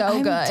good. it so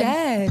I'm good.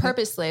 dead.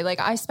 Purposely. Like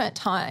I spent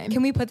time.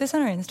 Can we put this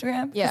on our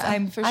Instagram? 'Cause Yeah,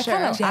 I'm for I sure.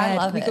 kinda I dead.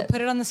 love we it. could put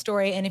it on the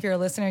story, and if you're a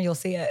listener, you'll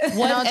see it.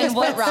 And I'll just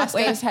put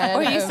Roscoe's head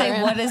Or you over say,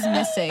 him. what is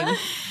missing?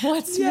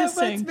 What's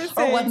missing? what's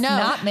Or what's missing?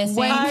 not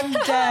missing? I'm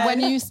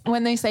dead.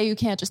 when they say you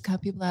can't just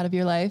cut people out of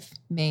your life,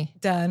 me.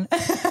 Done.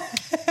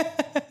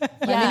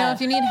 Let me know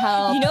if you need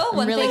help. You know, I'm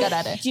one really thing, good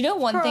at it. Do you know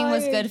one thing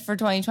was Crying. good for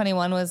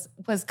 2021 was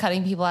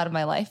cutting people out of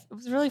my life. It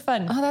was really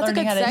fun. Oh, that's a learning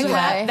good how to do segue.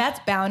 that. That's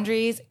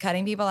boundaries,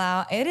 cutting people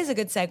out. It is a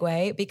good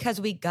segue because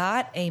we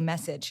got a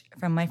message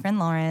from my friend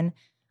Lauren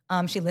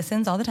She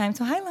listens all the time.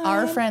 So hi, Lauren.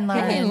 Our friend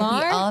Lauren. Hey, Lauren.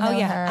 We all know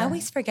her. I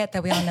always forget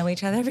that we all know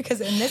each other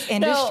because in this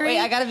industry, No, wait,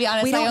 I gotta be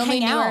honest. we I don't only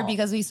hang knew her out.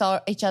 because we saw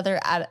each other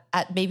at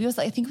maybe it was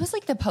like, I think it was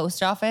like the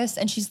post office,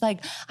 and she's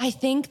like, I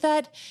think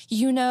that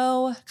you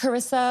know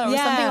Carissa or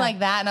Yeah. something like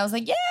that, and I was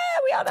like, yeah,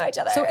 we all know each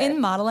other. So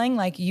in modeling,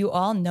 like you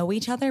all know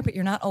each other, but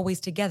you're not always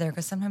together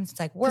because sometimes it's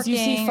like 'Cause working. you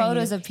see or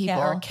photos of people.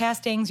 or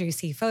castings, or you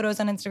see photos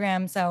on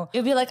Instagram. So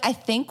it'd be like, I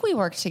think we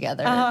work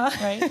together, right?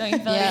 Don't you feel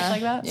like Yeah. it's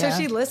like that? Yeah.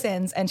 So she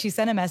listens and she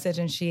sent a message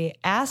and she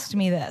asked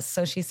me this.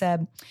 So she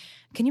said,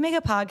 can you make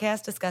a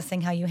podcast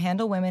discussing how you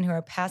handle women who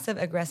are passive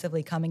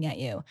aggressively coming at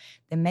you?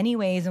 The many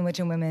ways in which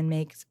a woman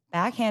makes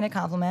backhanded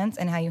compliments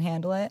and how you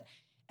handle it.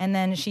 And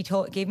then she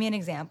gave me an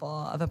example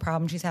of a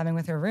problem she's having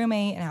with her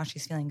roommate and how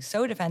she's feeling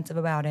so defensive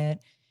about it.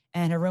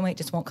 And her roommate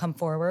just won't come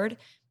forward.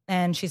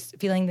 And she's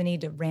feeling the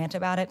need to rant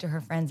about it to her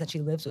friends that she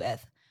lives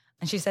with.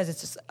 And she says it's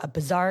just a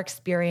bizarre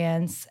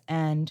experience.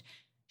 And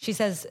she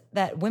says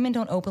that women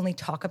don't openly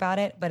talk about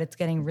it, but it's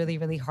getting really,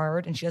 really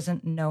hard and she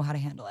doesn't know how to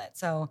handle it.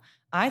 So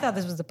I thought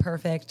this was the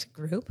perfect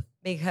group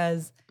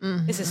because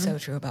this is so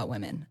true about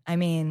women. I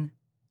mean,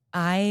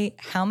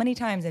 how many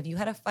times have you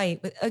had a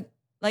fight with,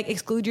 like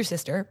exclude your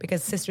sister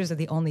because sisters are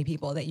the only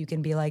people that you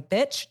can be like,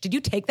 bitch, did you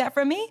take that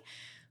from me?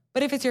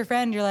 But if it's your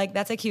friend, you're like,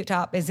 that's a cute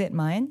top. Is it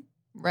mine?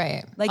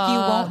 Right. Like you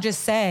won't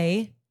just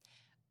say,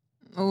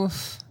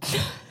 Oof.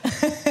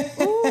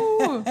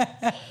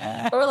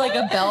 Or like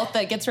a belt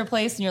that gets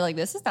replaced, and you're like,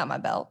 this is not my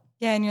belt.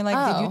 yeah. And you're like,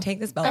 did Oh. you take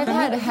this belt I've from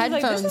me? had Like,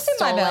 headphones this isn't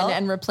my stolen belt.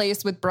 and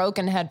replaced with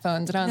broken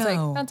headphones. And I was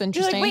No. like, that's You're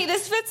interesting. like, wait,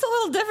 this fits a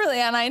little differently,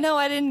 and I know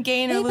I didn't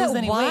gain or Hey, lose but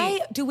any why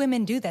weight. do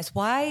women do this?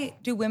 Why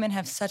do women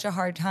have such a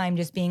hard time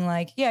just being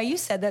like, yeah, you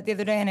said that the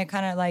other day and it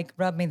kind of like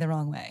rubbed me the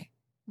wrong way?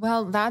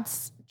 Well,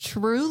 that's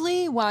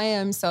truly why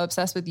I'm so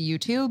obsessed with you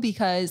two,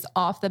 because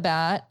off the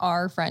bat,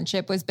 our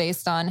friendship was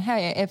based on,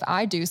 hey, if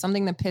I do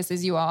something that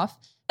pisses you off,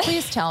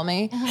 please tell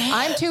me.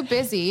 I'm too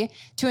busy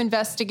to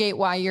investigate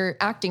why you're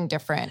acting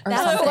different or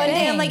That's So something. one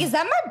day I'm thing. like, is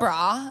that my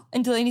bra?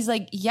 And Delaney's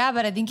like, yeah,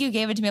 but I think you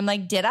gave it to me. I'm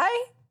like, did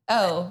I?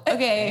 Oh,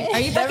 okay.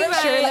 Are you Never fucking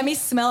mind. sure? Let me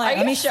smell it. Are Let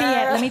you me see sure? it.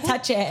 Let me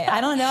touch it. I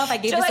don't know if I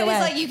gave this Delaney's away.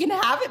 like, you can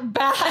have it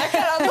back.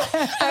 And I'm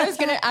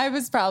like, I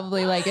was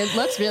probably like, it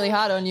looks really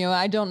hot on you.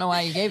 I don't know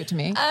why you gave it to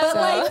me. But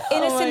like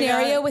in a Oh my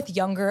scenario God. with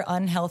younger,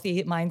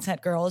 unhealthy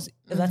mindset girls,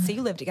 let's say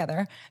you live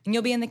together and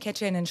you'll be in the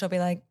kitchen and she'll be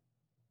like,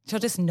 she'll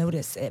just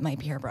notice it might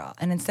be her bra.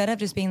 And instead of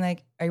just being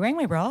like, are you wearing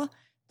my bra?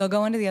 They'll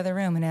go into the other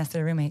room and ask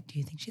their roommate, do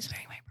you think she's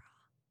wearing my bra?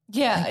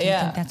 yeah, Like, do you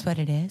think that's what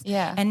it is?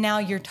 Yeah. And now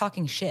you're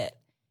talking shit.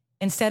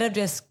 Instead of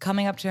just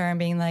coming up to her and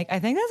being like, I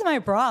think that's my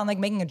bra, and like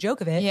making a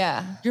joke of it.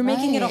 Yeah. You're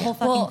making it a Right. whole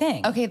fucking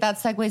thing. Okay, that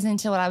segues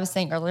into what I was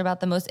saying earlier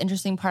about the most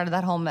interesting part of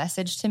that whole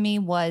message to me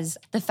was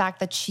the fact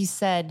that she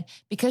said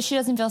because she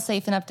doesn't feel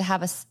safe enough to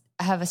have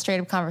a straight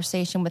up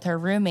conversation with her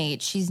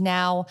roommate, she's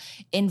now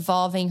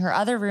involving her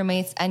other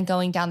roommates and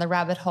going down the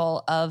rabbit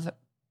hole of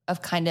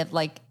kind of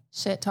like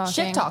Shit talking.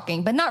 shit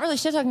talking, but not really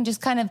shit talking,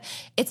 just kind of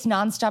it's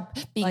nonstop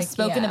being Like,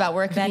 spoken yeah, about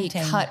where it could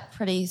venting. be cut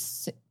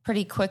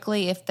pretty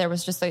quickly if there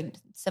was just a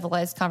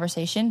civilized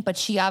conversation. But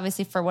she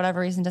obviously, for whatever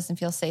reason, doesn't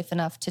feel safe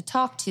enough to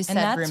talk to said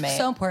And that's roommate.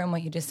 so important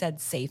what you just said,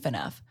 safe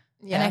enough.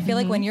 Yeah. And I feel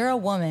like Mm-hmm. when you're a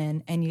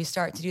woman and you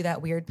start to do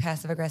that weird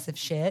passive aggressive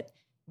shit,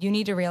 you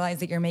need to realize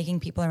that you're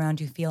making people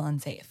around you feel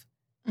unsafe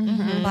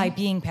Mm-hmm. by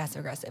being passive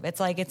aggressive. It's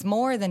like it's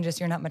more than just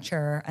you're not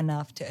mature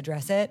enough to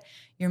address it.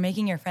 You're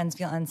making your friends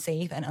feel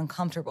unsafe and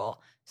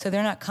uncomfortable. So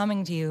they're not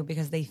coming to you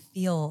because they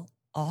feel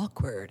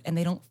awkward and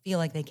they don't feel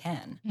like they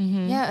can.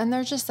 Yeah, and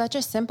there's just such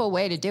a simple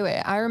way to do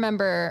it. I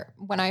remember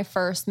when I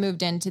first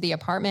moved into the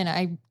apartment,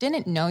 I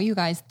didn't know you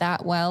guys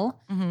that well.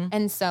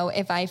 And so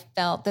if I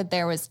felt that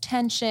there was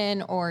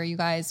tension or you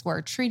guys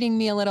were treating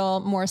me a little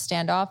more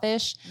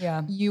standoffish,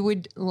 Yeah. you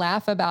would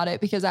laugh about it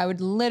because I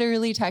would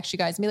literally text you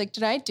guys and be like,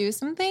 did I do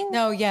something?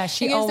 No, yeah,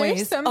 she Like, is there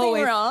always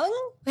something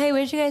wrong? Hey,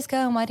 where'd you guys go?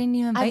 And why didn't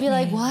you invite me? I'd be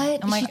like,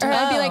 what? I'm like, She Or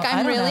I'd be "Oh, like, I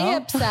I'm don't really know."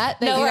 upset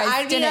that No, you or guys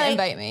I'd be didn't like-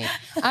 invite me.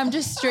 I'm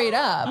just straight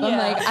up. I'm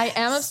like, I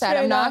am upset. I'm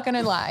Straight not up. going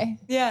to lie.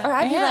 Yeah. Or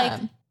I'd be I like,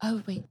 am.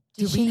 oh wait,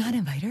 Did we not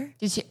invite her?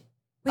 Did she?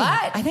 Wait,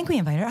 What? I think we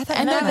invited her. I thought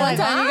And we then invited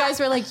one her. time you guys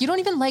were like, you don't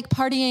even like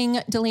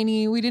partying,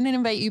 Delaney. We didn't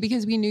invite you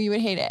because we knew you would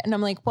hate it. And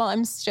I'm like, well,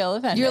 I'm still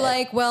offended. You're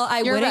like, well,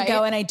 I You're wouldn't right.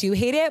 go and I do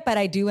hate it, but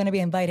I do want to be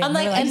invited. I'm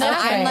like, we're and then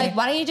okay. I'm like,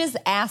 why don't you just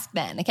ask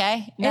then?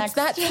 Okay, it's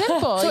that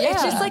simple. So yeah.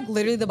 it's just like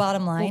literally the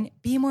bottom line.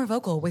 Be more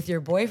vocal with your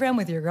boyfriend,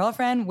 with your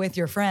girlfriend, with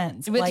your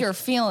friends. with Like, your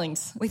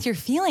feelings. with your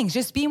feelings.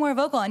 Just be more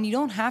vocal. And you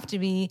don't have to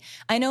be,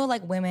 I know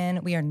like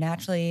women, we are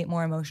naturally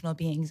more emotional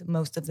beings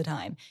most of the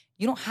time.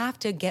 You don't have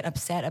to get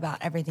upset about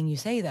everything you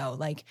say though.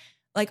 Like,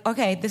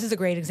 okay, this is a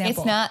great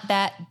example. It's not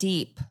that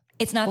deep.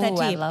 It's not that Ooh,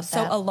 I deep. love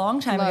So that. a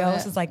long time Love ago, it.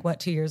 this is like what,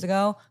 2 years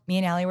ago, me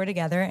and Allie were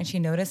together and she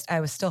noticed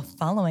I was still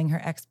following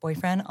her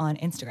ex-boyfriend on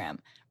Instagram,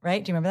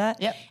 right? Do you remember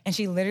that? Yep. And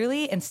she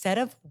literally, instead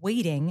of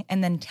waiting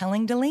and then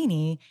telling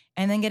Delaney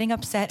and then getting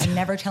upset and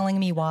never telling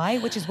me why,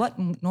 which is what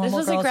normal This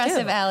was girls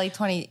aggressive, do. Allie, Yeah,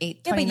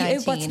 but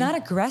 2019. it's not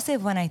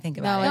aggressive when I think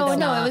about No, it. it's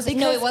not.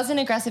 It wasn't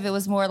aggressive. It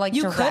was more like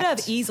You direct. could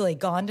have easily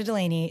gone to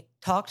Delaney,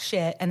 talked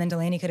shit, and then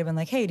Delaney could have been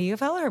like, hey, do you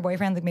follow her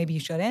boyfriend? Like, maybe you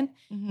shouldn't.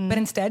 But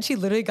instead, she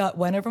literally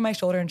went over my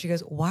shoulder and she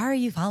goes, why are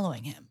you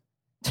following him?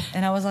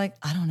 And I was like,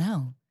 I don't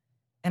know.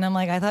 And I'm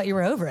like, I thought you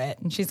were over it.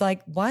 And she's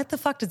like, what the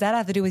fuck does that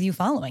have to do with you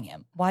following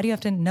him? Why do you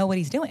have to know what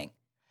he's doing?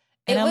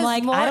 And It I'm was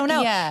like, more- I don't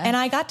know. yeah. And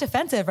I got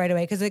defensive right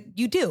away because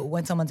you do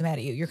when someone's mad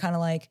at you. You're kind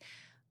of like,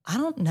 I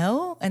don't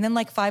know. And then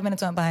like 5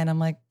 minutes went by and I'm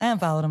like, I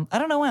unfollowed him. I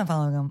don't know why I'm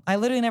following him. I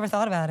literally never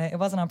thought about it. It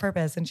wasn't on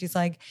purpose. And she's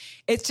like,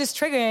 it's just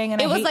triggering.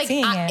 And It I was hate like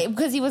seeing it.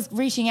 because he was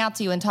reaching out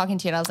to you and talking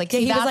to you, and I was like, Yeah,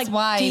 see, he that's was like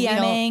why we don't-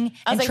 DMing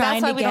I and was like,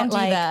 trying that's why to we don't get do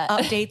like that.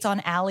 updates on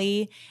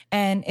Allie.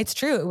 And it's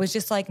true. It was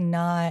just like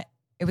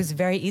it was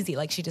very easy.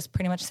 Like she just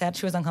pretty much said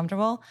she was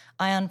uncomfortable.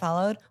 I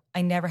unfollowed.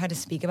 I never had to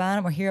speak about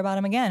him or hear about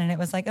him again. And it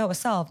was like, oh, it was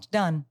solved,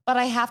 done. But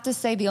I have to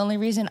say, the only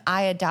reason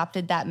I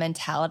adopted that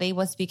mentality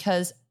was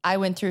because I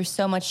went through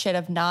so much shit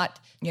of not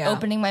Yeah.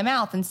 opening my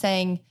mouth and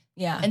saying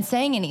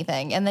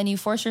anything. And then you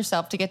force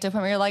yourself to get to a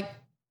point where you're like,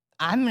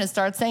 I'm going to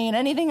start saying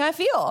anything I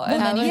feel.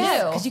 And then you do.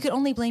 Because you could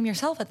only blame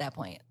yourself at that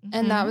point.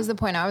 And that was the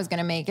point I was going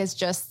to make is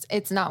just,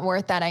 it's not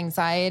worth that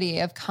anxiety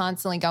of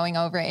constantly going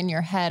over it in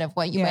your head of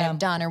what you might Yeah. have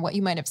done or what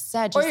you might have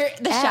said. Or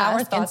Just the shower ask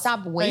and thoughts,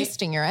 stop right?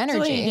 wasting your Delaney,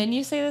 energy. didn't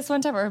you say this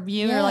one time? Or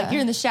you were Yeah. like,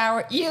 you're in the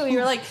shower.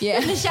 You're like, Yeah.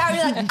 you're in the shower.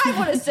 You're like, I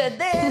would have said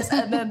this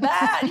and then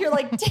that. And you're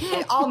like,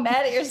 all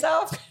mad at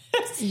yourself.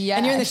 Yes.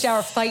 And you're in the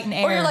shower fighting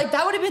air. Or you're like,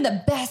 that would have been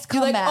the best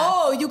You're like, comeback.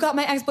 oh, you got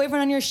my ex-boyfriend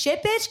on your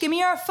shit, bitch? Give me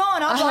your phone.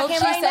 I'll I block hope him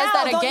she right says now.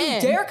 that Don't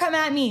again. you dare come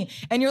at me.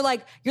 And you're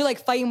like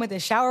fighting with the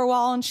shower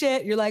wall and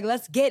shit. You're like,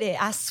 let's get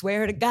it. I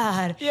swear to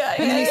God. Yeah,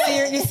 And then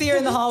yeah. you see her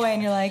in the hallway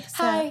and you're like,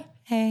 Hi.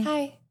 Hey.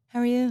 Hi. How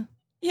are you?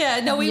 Yeah,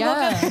 no, we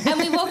Yeah. woke up and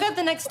we woke up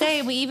the next day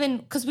and we even,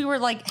 because we were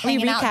like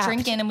hanging out recapped.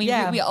 drinking and we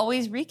Yeah.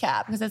 always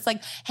recap because it's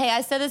like, hey,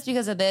 I said this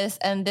because of this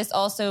and this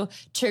also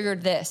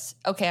triggered this.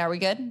 Okay, are we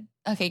good?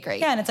 Okay, great.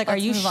 Yeah, and it's like, Let's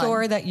are you move on.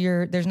 sure that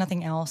there's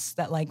nothing else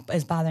that like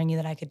is bothering you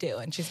that I could do?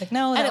 And she's like,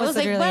 no, that And it was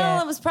like, literally well,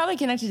 it. it was probably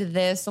connected to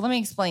this. So let me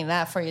explain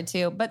that for you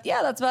too. But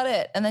yeah, that's about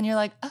it. And then you're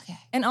like, okay.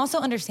 And also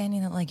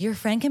understanding that like your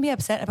friend can be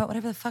upset about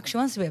whatever the fuck she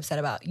wants to be upset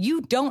about. You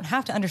don't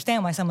have to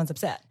understand why someone's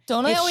upset.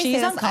 Don't I if always say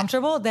she's this?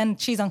 uncomfortable, then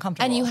she's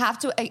uncomfortable. And you have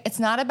to, it's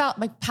not about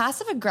like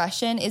passive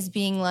aggression is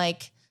being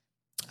like,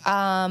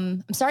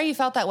 I'm sorry you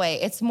felt that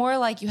way. It's more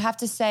like you have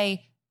to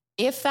say,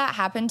 if that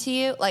happened to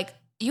you, like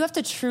you have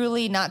to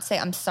truly not say,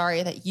 I'm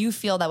sorry that you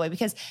feel that way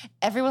because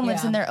everyone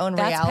lives Yeah. in their own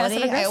That's reality. I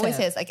always passive-aggressive.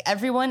 say it's like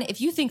everyone,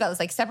 if you think of this,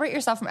 like separate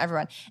yourself from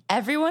everyone.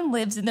 Everyone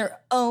lives in their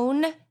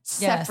own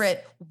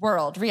separate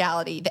world,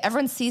 reality.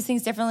 Everyone sees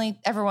things differently.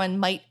 Everyone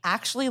might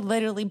actually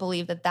literally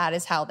believe that that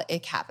is how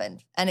it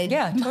happened. And it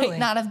Yeah, totally. might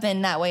not have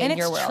been that way and in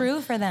your it's world.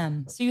 true for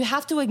them. So you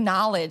have to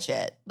acknowledge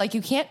it. Like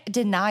you can't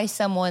deny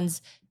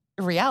someone's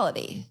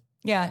reality.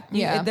 Yeah.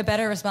 Yeah. The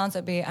better response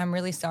would be, I'm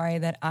really sorry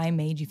that I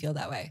made you feel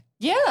that way.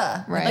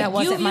 Yeah. Right. That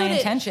wasn't you my viewed it-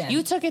 intention.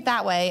 You took it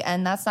that way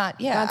and that's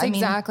not, yeah. That's I mean,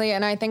 exactly.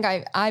 And I think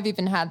I've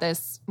even had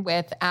this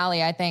with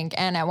Allie, I think.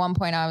 And at one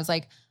point I was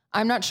like,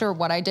 I'm not sure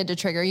what I did to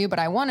trigger you, but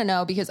I want to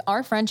know because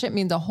our friendship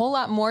means a whole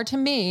lot more to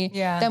me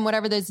Yeah. than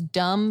whatever this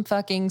dumb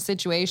fucking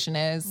situation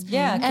is.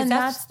 Yeah, 'cause And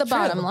that's that's the true.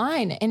 bottom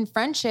line. In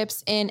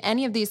friendships, in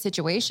any of these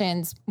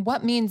situations,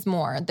 what means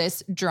more,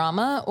 this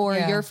drama or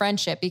Yeah. your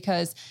friendship?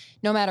 Because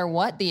no matter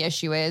what the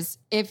issue is,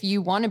 if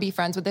you want to be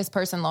friends with this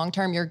person long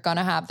term, you're going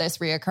to have this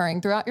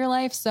reoccurring throughout your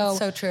life. So,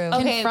 So true.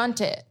 Okay. confront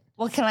it.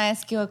 well, can I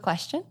ask you a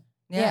question?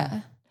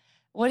 Yeah.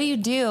 What do you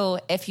do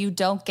if you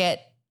don't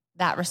get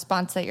that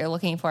response that you're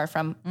looking for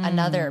from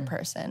another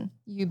person?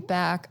 You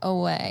back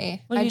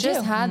away. What do I you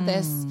just do? had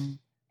this.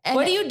 And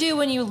What do you do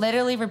when you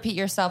literally repeat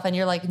yourself and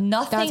you're like,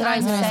 nothing That's what I I'm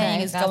was gonna saying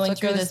say. is That's going what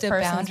through goes this to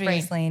person's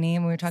boundaries, brain? Lainey.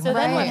 And we were talking So about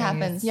then what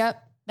boundaries. happens?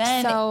 Yep.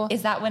 Then So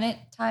is that when it's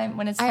time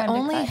to I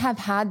cut? have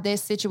had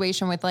this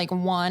situation with like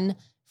one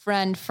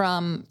friend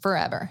from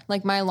forever,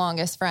 like my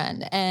longest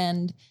friend.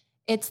 And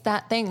it's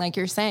that thing, like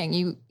you're saying,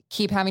 you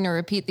keep having to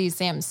repeat these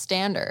same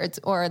standards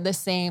or the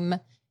same,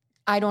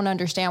 I don't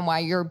understand why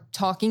you're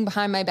talking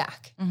behind my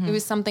back. Mm-hmm. It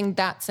was something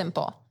that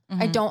simple.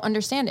 I don't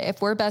understand it.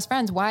 If we're best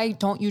friends, why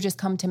don't you just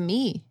come to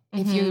me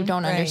if you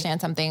don't Right. understand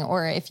something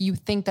or if you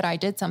think that I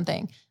did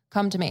something?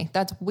 Come to me.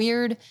 That's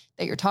weird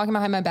that you're talking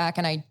behind my back.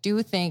 And I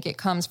do think it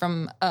comes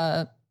from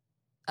a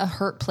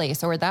hurt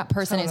place or that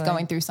person is Totally.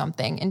 going through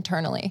something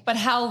internally. But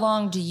how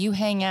long do you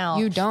hang out?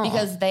 You don't.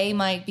 Because they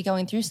might be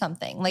going through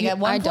something. Like at I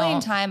one point in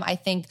don't. time, I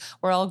think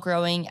we're all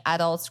growing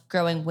adults,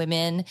 growing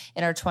women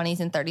in our 20s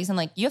and 30s. And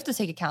like you have to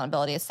take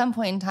accountability at some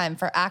point in time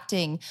for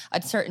acting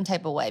a certain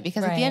type of way.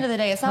 Because at the Right. end of the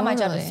day, it's not my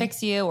job to Totally.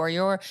 fix you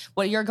or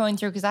what you're going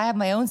through. Because I have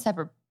my own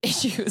separate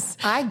issues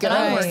I that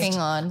I'm working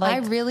on. I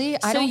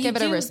don't you give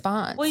it a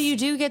response. Well, you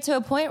do get to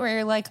a point where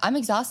you're like, I'm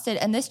exhausted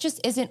and this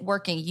just isn't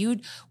working.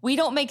 We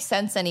don't make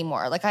sense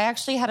anymore. Like I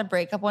actually had a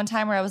breakup one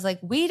time where I was like,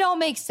 we don't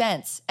make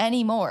sense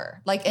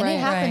anymore. Like, and it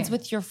happens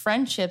with your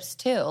friendships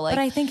too. Like,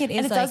 but I think it is,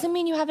 and it doesn't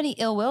mean you have any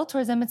ill will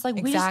towards them. It's like,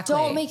 we just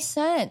don't make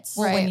sense.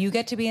 Well, when you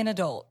get to be an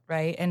adult,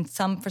 right? And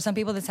for some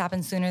people this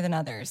happens sooner than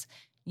others.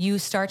 You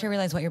start to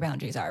realize what your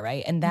boundaries are,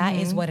 right? And that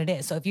is what it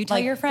is. So if you tell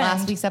your friend,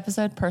 last week's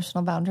episode,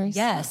 personal boundaries.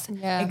 Yes,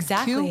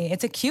 exactly.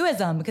 It's a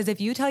Q-ism, because if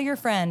you tell your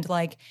friend,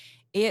 like,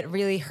 it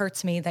really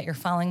hurts me that you're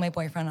following my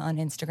boyfriend on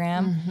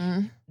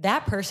Instagram,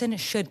 that person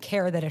should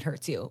care that it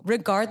hurts you,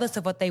 regardless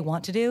of what they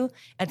want to do.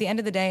 At the end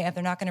of the day, if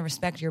they're not going to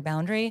respect your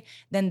boundary,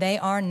 then they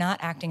are not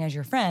acting as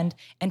your friend.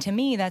 And to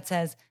me, that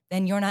says,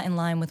 then you're not in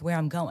line with where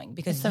I'm going,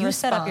 because you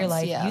set up your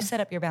life, you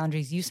set up your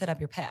boundaries, you set up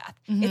your path.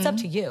 It's up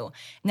to you.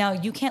 Now,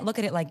 you can't look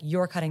at it like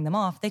you're cutting them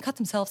off. They cut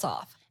themselves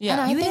off.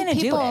 Yeah. And you didn't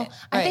do it.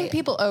 I think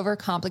people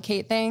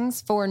overcomplicate things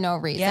for no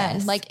reason.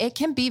 Yes. Like it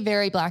can be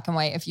very black and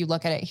white if you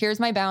look at it. Here's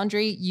my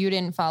boundary. You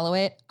didn't follow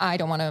it. I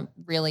don't want to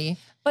really,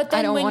 but then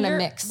I don't want to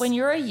mix. When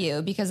you're a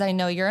you, because I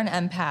know you're an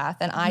empath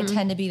and I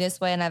tend to be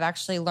this way, and I've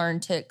actually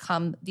learned to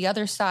come the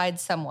other side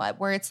somewhat,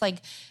 where it's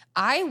like,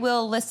 I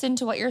will listen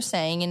to what you're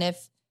saying. And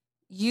if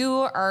you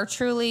are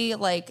truly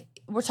like,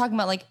 we're talking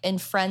about like in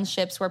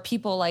friendships where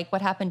people like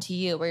what happened to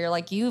you, where you're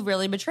like, you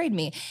really betrayed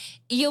me.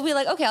 You'll be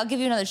like, okay, I'll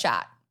give you another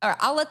shot, or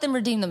I'll let them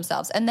redeem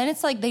themselves. And then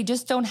it's like, they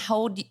just don't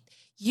hold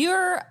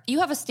you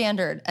have a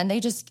standard and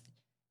they just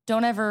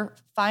don't ever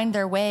find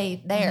their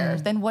way there.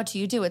 Then what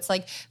do? It's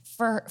like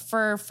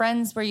for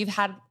friends where you've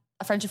had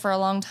a friendship for a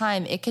long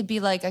time, it could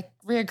be like a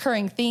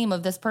reoccurring theme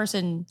of this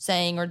person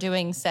saying or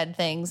doing said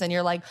things. And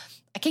you're like,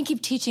 I can't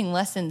keep teaching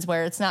lessons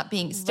where it's not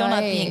being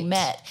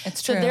met.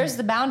 It's true. So there's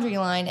the boundary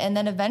line. And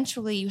then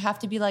eventually you have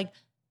to be like,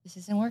 this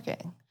isn't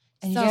working.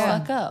 And you just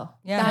let go.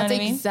 Yeah, that's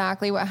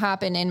exactly what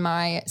happened in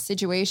my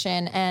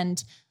situation.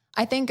 And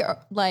I think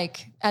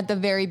like at the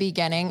very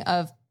beginning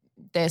of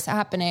this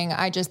happening,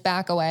 I just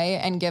back away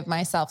and give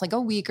myself like a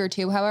week or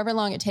two, however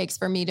long it takes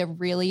for me to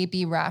really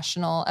be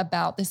rational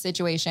about the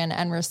situation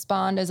and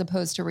respond as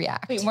opposed to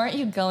react. Wait, weren't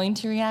you going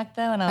to react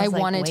though? And I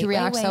wanted to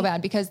react so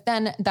bad, because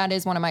then that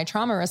is one of my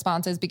trauma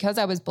responses, because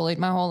I was bullied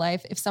my whole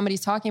life. If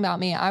somebody's talking about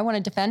me, I want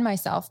to defend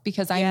myself,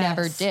 because I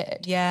never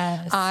did.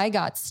 Yes. I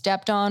got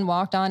stepped on,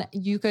 walked on.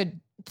 You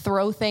could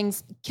throw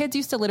things. Kids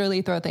used to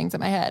literally throw things at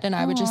my head, and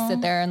I would just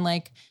sit there and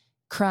like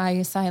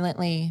cry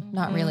silently,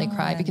 not really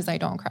cry because I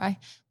don't cry,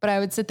 but I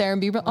would sit there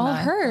and be all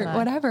hurt,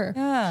 whatever.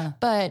 Yeah.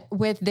 But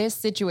with this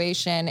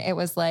situation, it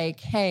was like,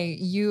 hey,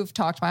 you've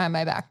talked behind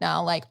my back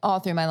now, like all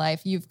through my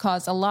life. You've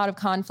caused a lot of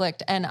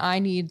conflict and I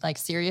need like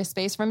serious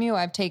space from you.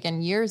 I've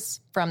taken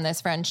years from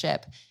this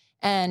friendship.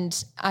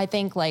 And I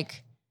think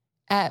like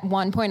at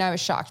one point I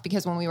was shocked,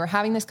 because when we were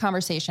having this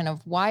conversation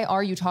of why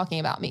are you talking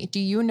about me?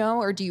 Do you know,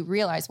 or do you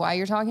realize why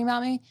you're talking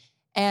about me?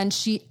 And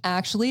she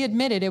actually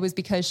admitted it was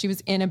because she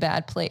was in a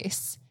bad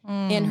place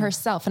in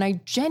herself. And I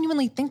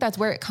genuinely think that's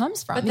where it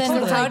comes from. But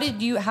then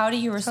how do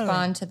you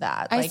respond to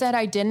that? I said,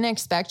 I didn't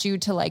expect you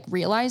to like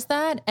realize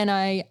that. And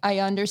I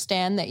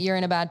understand that you're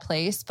in a bad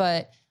place,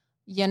 but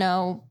you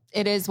know,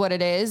 it is what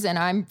it is. And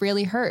I'm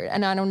really hurt.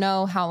 And I don't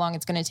know how long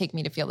it's going to take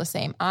me to feel the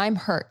same. I'm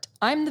hurt.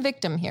 I'm the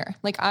victim here.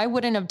 Like I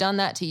wouldn't have done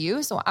that to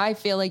you. So I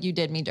feel like you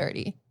did me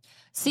dirty.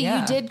 See,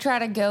 you did try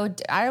to go,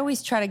 I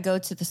always try to go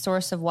to the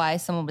source of why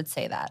someone would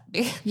say that.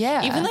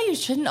 Yeah. Even though you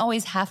shouldn't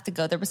always have to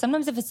go there. But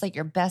sometimes if it's like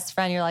your best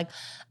friend, you're like,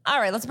 all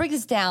right, let's break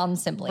this down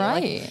simply.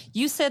 Right. Like,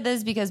 you said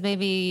this because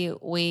maybe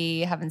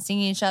we haven't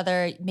seen each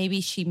other.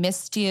 Maybe she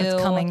missed you.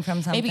 It's coming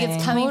from something. Maybe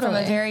it's coming from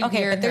a very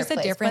weird but there's a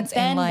place. difference But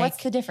then in like,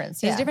 what's the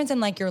difference? There's a difference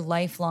in like your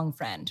lifelong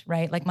friend,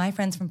 right? Like my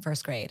friends from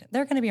first grade,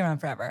 they're going to be around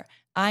forever.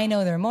 I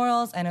know their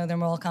morals. I know their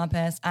moral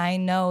compass. I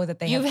know that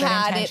they have good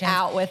intentions. It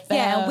out with them.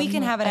 Yeah, we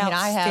can have it out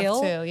I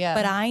still. have too, yeah.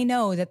 But I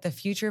know that the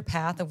future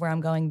path of where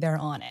I'm going, they're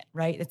on it,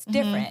 right? It's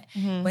different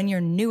when you're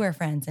newer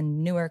friends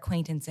and newer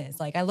acquaintances.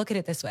 Like I look at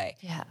it this way.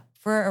 Yeah.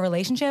 For a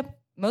relationship,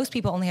 most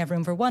people only have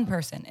room for one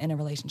person in a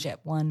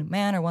relationship, one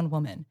man or one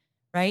woman,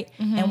 right?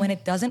 And when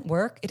it doesn't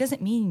work, it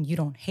doesn't mean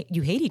you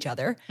hate each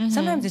other.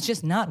 Sometimes it's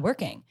just not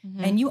working.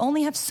 And you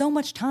only have so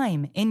much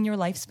time in your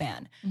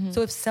lifespan.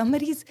 So if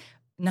somebody's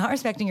not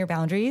respecting your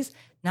boundaries,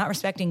 not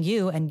respecting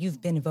you, and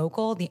you've been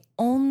vocal, the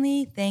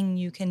only thing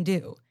you can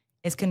do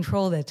is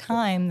control the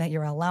time that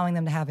you're allowing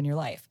them to have in your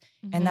life.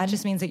 And that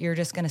just means that you're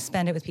just going to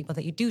spend it with people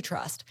that you do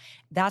trust.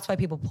 That's why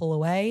people pull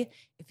away.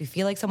 If you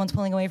feel like someone's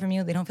pulling away from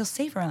you, they don't feel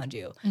safe around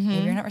you.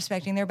 Maybe you're not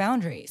respecting their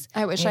boundaries.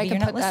 I wish Maybe I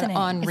could put that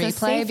on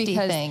replay,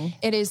 because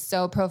it is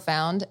so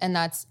profound, and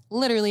that's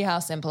literally how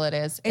simple it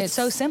is. It's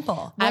so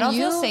simple. I don't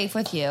feel safe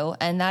with you,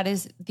 and that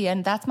is the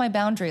end. That's my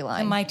boundary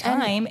line. And my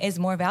time is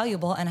more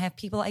valuable, and I have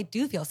people I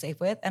do feel safe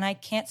with, and I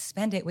can't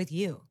spend it with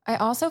you. I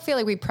also feel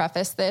like we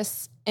prefaced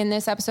this in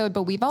this episode,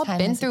 but we've all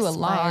been through a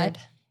lot.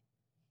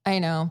 I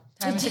know.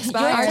 Time is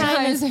expired. Your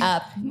time is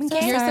up.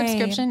 Your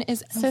subscription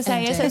is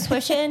your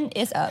subscription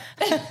is up.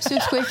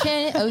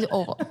 Subscription is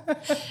over.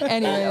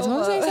 Anyways, what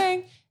was I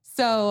saying?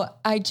 So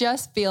I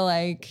just feel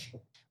like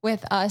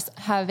with us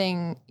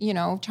having,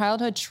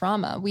 childhood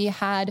trauma. We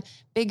had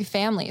big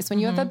families. When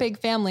you have a big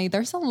family,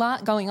 there's a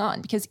lot going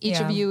on because each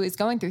of you is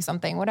going through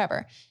something,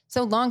 whatever.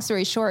 So long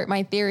story short,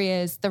 my theory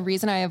is the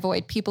reason I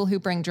avoid people who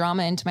bring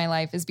drama into my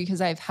life is because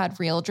I've had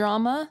real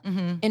drama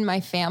in my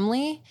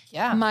family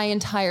my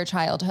entire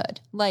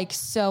childhood.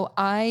 So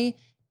I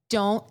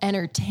don't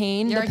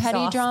entertain the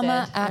petty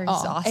drama at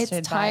all.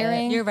 It's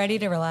tiring. You're ready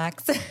to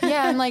relax.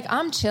 Yeah,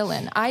 I'm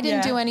chilling. I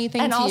didn't do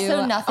anything and to you. And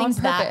also nothing's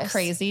on that purpose.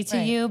 crazy to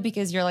you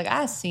because you're like,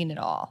 I've seen it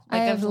all.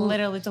 Delaney's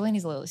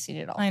literally seen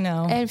it all. I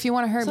know. And if you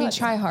want to hurt me,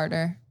 try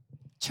harder.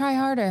 Try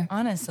harder.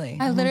 Honestly.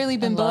 I've literally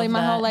been bullied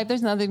my whole life.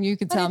 There's nothing you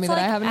could tell me that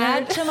I haven't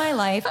add heard. to my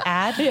life,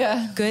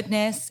 add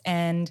goodness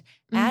and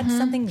add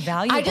something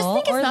valuable. I just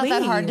think it's not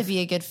that hard to leave. be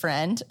a good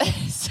friend.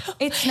 So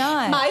It's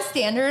not. my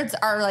standards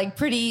are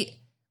pretty,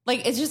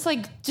 it's just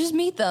just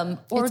meet them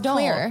or It's don't,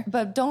 clear.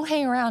 but don't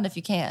hang around if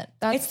you can't.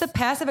 It's the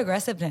passive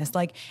aggressiveness.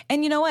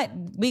 And you know what?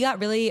 We got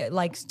really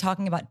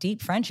talking about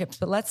deep friendships,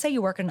 but let's say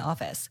you work in an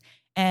office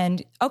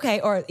and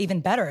or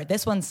even better,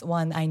 this one's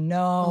one I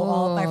know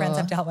all of my friends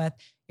have dealt with.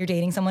 You're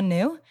dating someone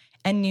new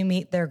and you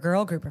meet their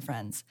girl group of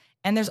friends.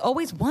 And there's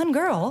always one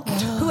girl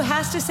who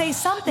has to say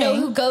something. No,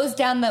 who goes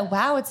down the,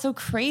 wow, it's so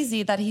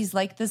crazy that he's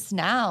like this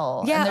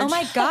now. Yeah. And Oh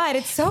my God.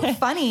 It's so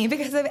funny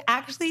because I've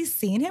actually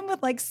seen him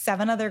with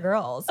 7 other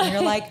girls. And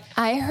you're like,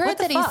 I heard what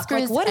the that he fuck?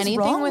 screws What is anything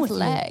wrong with you?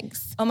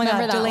 legs. Oh my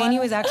Remember God. that Delaney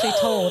one? was actually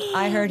told,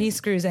 I heard he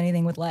screws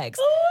anything with legs.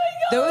 Oh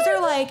my God. Those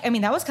are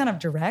that was kind of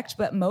direct,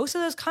 but most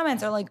of those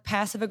comments are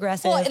passive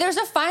aggressive. Well, there's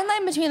a fine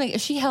line between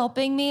is she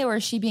helping me or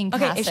is she being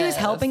passive? If she was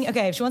helping,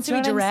 if she wants to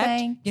You be know what I'm direct,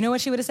 saying? you know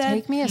what she would have said?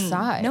 Take me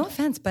aside. No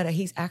offense, but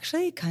he's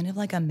actually kind of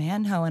like a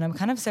man-ho, and I'm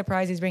kind of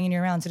surprised he's bringing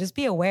you around. So just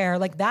be aware,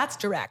 that's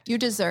direct. You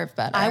deserve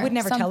better. I would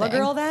never tell a Something.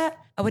 girl that.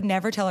 I would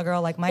never tell a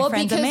girl my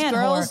friend's a because man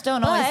girls whore.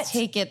 don't But- always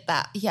take it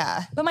that,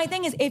 But my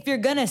thing is, if you're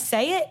gonna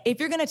say it, if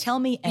you're gonna tell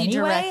me anyway,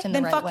 direct in the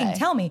then right fucking way.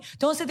 tell me.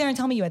 Don't sit there and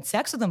tell me you had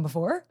sex with him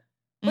before.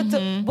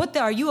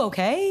 Are you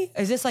okay?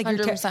 Is this your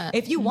 100%.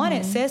 if you want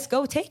it, sis,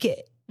 go take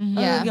it.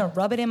 Yeah. You're gonna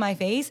rub it in my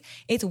face.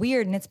 It's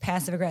weird and it's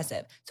passive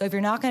aggressive. So if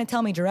you're not gonna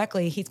tell me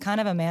directly, he's kind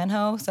of a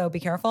man-ho, so be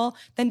careful,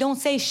 then don't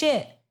say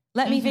shit.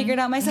 Let me figure it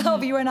out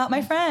myself. You are not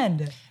my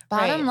friend.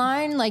 Bottom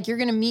line, you're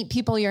going to meet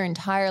people your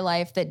entire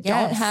life that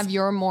don't Yes. have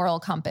your moral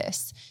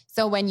compass.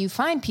 So when you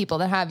find people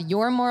that have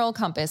your moral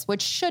compass,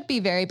 which should be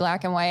very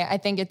black and white, I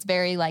think it's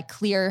very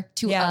clear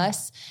to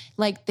us,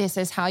 this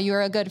is how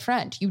you're a good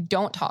friend. You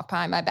don't talk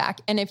behind my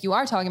back. And if you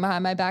are talking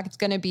behind my back, it's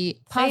going to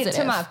be positive. Say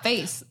it to my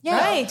face. Yeah.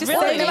 Right. Just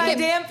Really? say it to my Make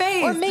it- damn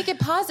face. Or make it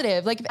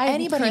positive. If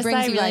anybody Chris, brings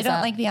I you really guys don't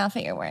up. like the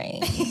outfit you're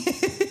wearing.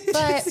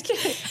 But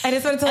I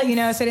just want to let you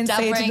know, so I didn't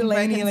say it to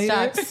Delaney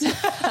later.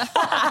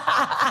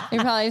 you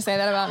probably say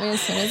that about me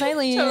as soon as I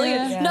leave. No,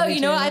 me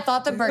you know too. what? I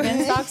thought the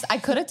Birkenstocks, I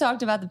could have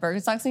talked about the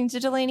Birkenstocks thing to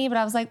Delaney, but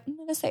I was like, I'm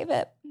going to save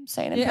it. I'm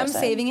saying it. Yeah, I'm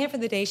saving it for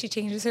the day she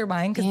changes her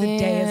mind because the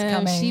day is Yeah,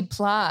 coming. She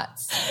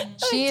plots.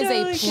 She is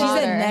totally- a She's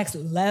plotter. a next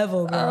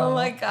level girl. Oh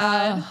my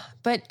God.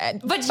 But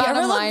But do you bottom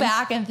ever look line-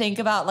 back and think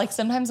about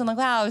sometimes I'm like,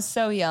 wow, I was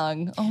so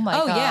young. Oh my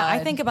Oh God. yeah, I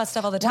think about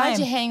stuff all the time. Why'd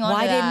you hang on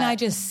Why to didn't that? I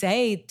just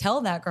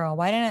tell that girl?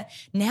 Why didn't I?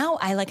 Now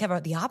I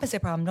have the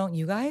opposite problem, don't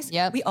you guys?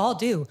 Yep. We all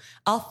do.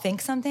 I'll think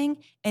something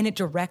and it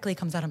directly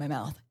comes out of my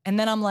mouth. And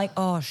then I'm like,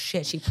 oh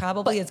shit, she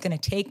probably is going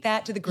to take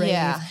that to the grave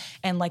Yeah.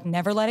 and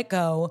never let it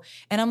go.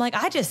 And I'm like,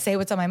 I just say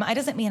what's on my mind. It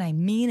doesn't mean I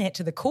mean it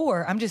to the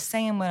core. I'm just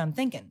saying what I'm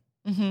thinking.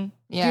 Yeah.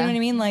 You know what I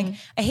mean?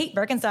 I hate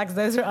Birkenstocks.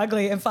 Those are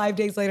ugly. And 5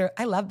 days later,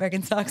 I love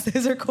Birkenstocks.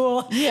 Those are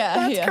cool. Yeah,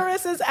 That's yeah.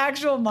 Carissa's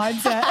actual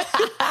mindset.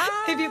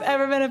 If you've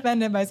ever been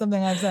offended by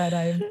something I've said,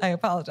 I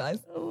apologize.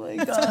 Oh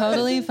my God.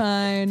 Totally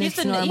fine.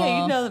 It's normal.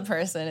 Yeah, you know the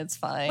person. It's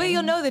fine. But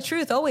you'll know the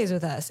truth always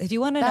with us. If you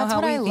want to know That's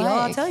how what we I feel, I'll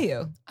like. tell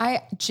you.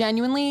 I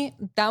genuinely,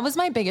 that was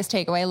my biggest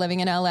takeaway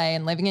living in LA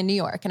and living in New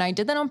York. And I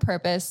did that on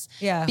purpose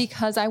Yeah.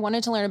 because I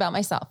wanted to learn about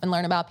myself and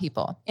learn about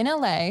people. In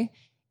LA,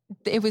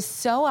 it was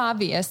so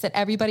obvious that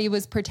everybody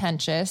was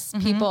pretentious.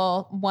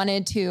 People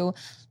wanted to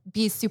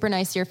be super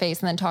nice to your face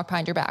and then talk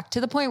behind your back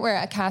to the point where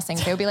at casting,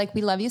 they would be like,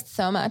 we love you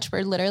so much.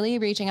 We're literally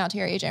reaching out to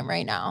your agent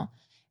right now.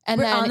 And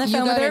We're then on the you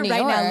phone go with to her New right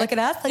York, now. Look at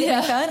us. Look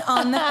at my phone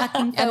on the fucking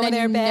phone and with then her,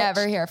 you bitch.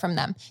 never hear from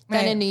them. Then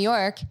Right. in New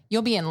York,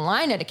 you'll be in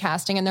line at a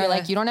casting and they're Yeah.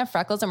 like, you don't have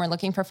freckles and we're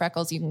looking for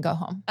freckles. You can go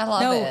home. I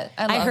love No, it.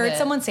 I love heard it.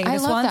 someone say I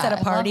this love once that. at a I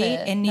love party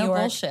it. in New No York.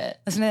 bullshit.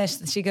 Listen to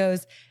this. She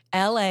goes,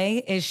 LA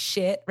is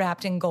shit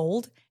wrapped in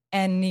gold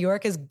and New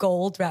York is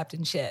gold wrapped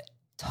in shit.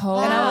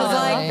 Totally. And I was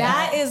like,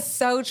 that is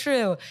so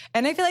true.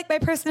 And I feel like my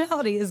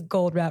personality is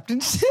gold wrapped in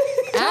shit.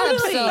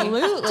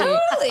 Absolutely.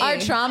 Totally. Our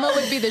trauma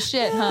would be the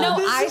shit, huh? No,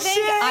 This I is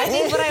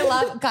think shit. what I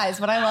love, guys,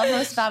 what I love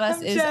most about us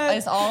dead.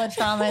 is all the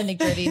trauma and the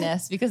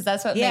grittiness because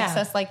that's what Yeah. makes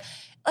us like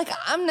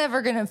I'm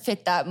never gonna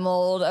fit that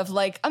mold of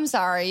I'm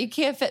sorry, you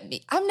can't fit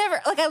me. I'm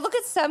never I look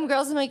at some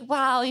girls and I'm like,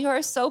 wow, you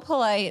are so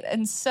polite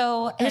and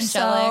so You're angelic.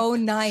 so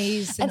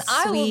nice and, and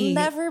I will sweet.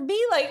 never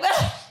be like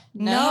that.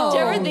 No. Do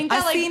you ever think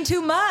that I've seen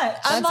too much.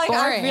 I'm That's I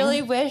boring.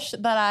 really wish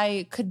that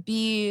I could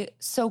be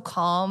so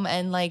calm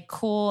and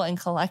cool and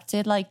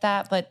collected like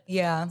that, but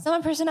yeah. it's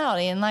not my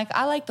personality and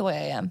I like the way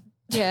I am.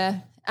 Yeah.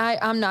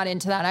 I'm not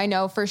into that. I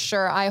know for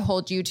sure I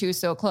hold you two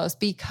so close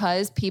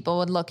because people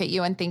would look at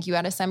you and think you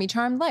had a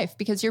semi-charmed life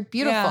because you're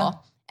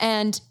beautiful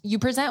and you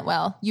present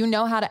well. You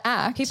know how to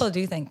act. People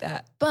do think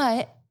that.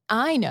 But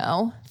I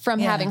know from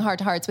having heart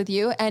to hearts with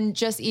you and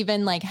just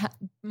even like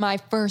my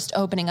first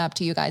opening up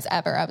to you guys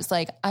ever, I was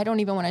like, I don't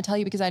even want to tell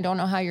you because I don't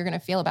know how you're going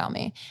to feel about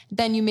me.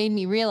 Then you made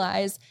me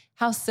realize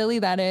how silly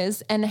that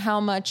is and how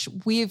much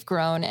we've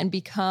grown and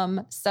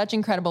become such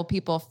incredible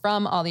people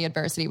from all the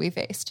adversity we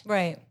faced.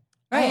 Right.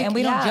 Right. And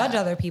we don't judge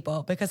other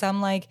people because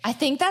I'm like, I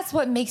think that's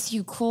what makes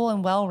you cool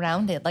and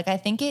well-rounded. Like, I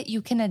think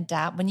you can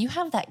adapt when you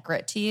have that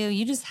grit to you.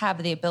 You just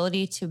have the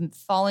ability to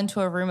fall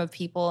into a room of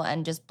people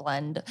and just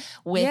blend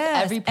with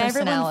every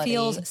personality.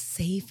 Everyone feels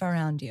safe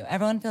around you.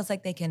 Everyone feels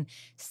like they can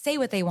say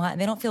what they want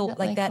and they don't feel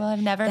like that. Well, I've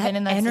never been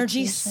in that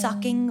energy situation.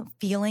 sucking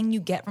feeling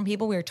you get from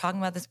people. We were talking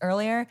about this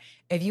earlier.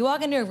 If you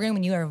walk into a room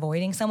and you are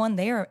avoiding someone,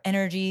 they are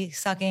energy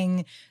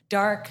sucking,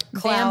 dark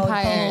cloud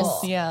Vampires.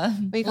 people. Yeah.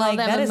 We call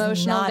them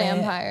emotional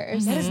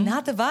vampires. That is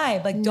not the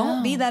vibe. Like,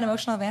 don't be that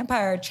emotional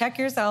vampire. Check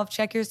yourself,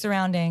 check your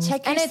surroundings.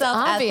 Check And it's yourself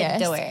obvious. at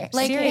the door.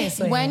 Like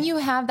Seriously. when you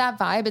have that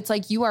vibe, it's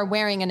like you are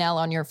wearing an L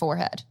on your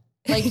forehead.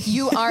 Like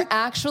you are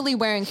actually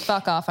wearing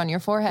fuck off on your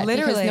forehead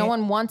because Literally. no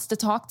one wants to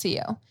talk to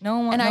you. No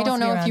one And I wants don't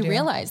to be know if around you you.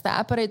 realize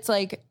that, but it's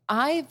like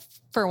I,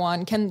 for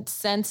one, can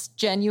sense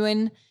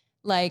genuine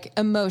like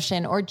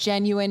emotion or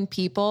genuine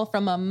people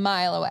from a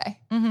mile away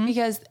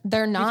because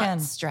they're can.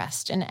 not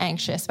stressed and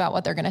anxious about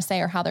what they're going to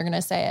say or how they're going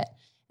to say it.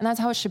 And that's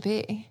how it should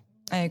be.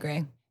 I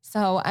agree.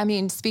 So, I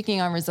mean,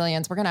 speaking on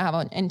resilience, we're going to have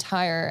an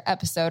entire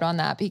episode on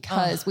that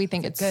because we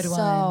think it's good so,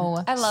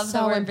 one. I love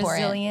so the word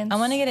important. resilience. I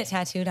want to get it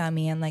tattooed on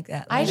me and like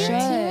that. I lettering.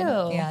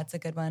 should. Yeah, it's a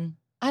good one.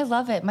 I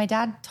love it. My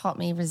dad taught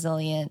me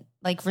resilient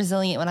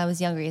when I was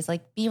younger. He's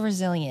like, be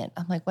resilient.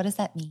 I'm like, what does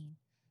that mean?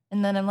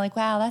 And then I'm like,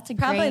 wow, that's a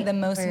Probably great the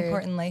most word.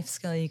 important life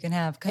skill you can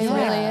have. It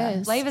really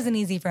is. Life isn't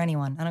easy for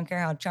anyone. I don't care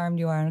how charmed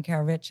you are. I don't care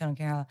how rich. I don't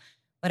care how,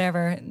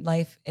 whatever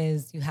life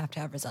is, you have to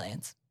have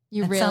resilience.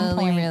 You At some really,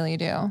 point- really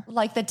do.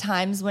 Like the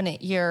times when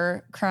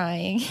you're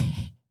crying,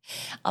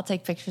 I'll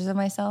take pictures of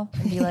myself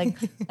and be like,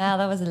 wow,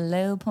 that was a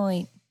low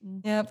point.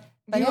 Yep.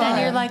 But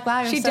then you're like,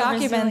 wow, you're she so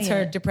documents her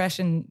resilient.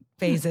 depression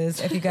phases.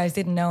 If you guys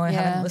didn't know and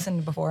Yeah. haven't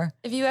listened before,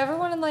 If you ever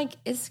want to like,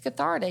 it's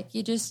cathartic.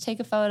 You just take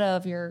a photo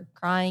of your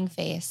crying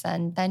face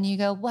and then you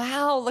go,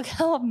 wow, look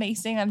how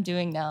amazing I'm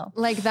doing now.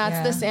 Like that's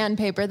Yeah. the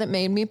sandpaper that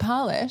made me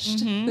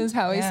polished. Is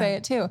how we Yeah. say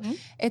it too.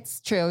 It's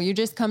true. You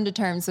just come to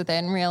terms with it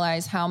and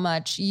realize how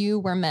much you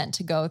were meant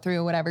to go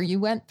through whatever you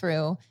went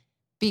through.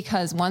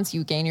 Because once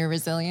you gain your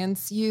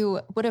resilience,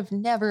 you would have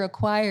never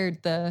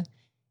acquired the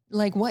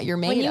like what you're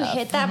made When you of.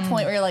 hit that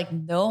point where you're like,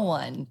 no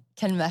one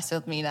can mess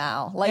with me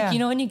now. Like, Yeah. you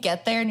know, when you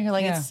get there and you're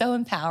like, Yeah. it's so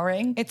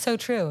empowering. it's so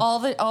true. all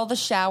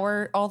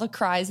the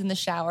cries in the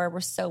shower were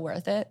so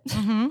worth it.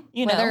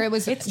 You know, Whether it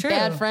was It's true.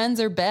 bad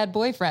friends or bad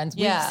boyfriends.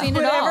 Yeah. We've seen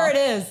it all. Whatever it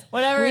is.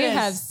 whatever We it is.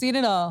 have seen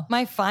it all.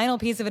 My final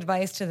piece of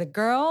advice to the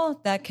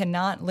girl that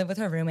cannot live with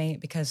her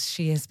roommate because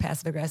she is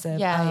passive aggressive.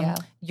 Yeah.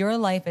 Your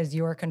life is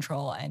your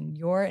control and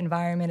your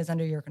environment is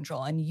under your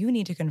control. And you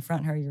need to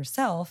confront her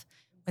yourself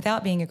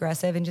without being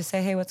aggressive and just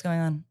say, hey, what's going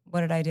on?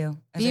 What did I do?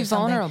 Is Be there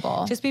something-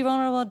 vulnerable. Just be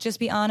vulnerable. Just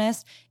be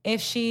honest. If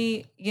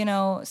she,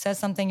 says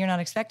something you're not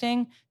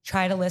expecting,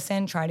 try to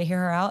listen, try to hear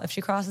her out. If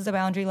she crosses a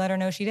boundary, let her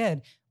know she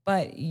did.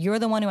 But you're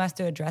the one who has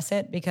to address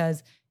it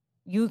because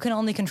you can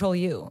only control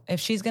you.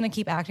 If she's going to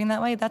keep acting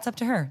that way, that's up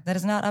to her. That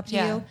is not up to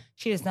Yeah. you.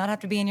 She does not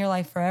have to be in your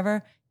life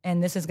forever.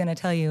 And this is going to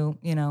tell you,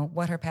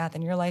 what her path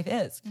in your life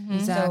is.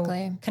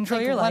 Exactly. So control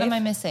Like, your life. what am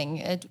I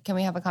missing? Can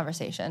we have a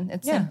conversation?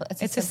 It's Yeah, simple.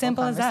 it's as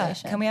simple as that.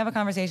 Can we have a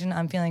conversation?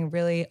 I'm feeling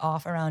really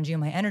off around you.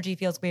 My energy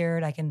feels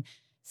weird. I can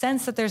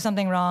sense that there's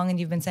something wrong, and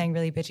you've been saying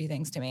really bitchy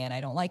things to me, and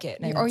I don't like it.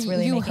 And Or it's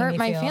really you making hurt me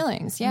my feel-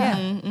 feelings.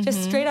 Yeah.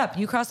 Just straight up.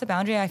 You cross the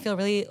boundary. I feel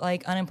really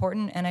like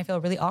unimportant, and I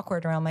feel really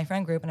awkward around my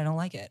friend group, and I don't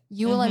like it.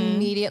 You will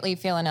immediately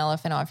feel an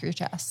elephant off your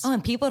chest. Oh,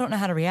 and people don't know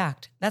how to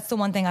react. That's the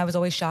one thing I was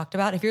always shocked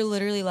about. If you're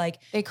literally like,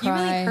 They you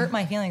cry. really hurt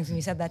my feelings when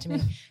you said that to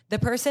me. The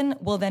person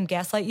will then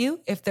gaslight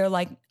you if they're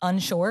like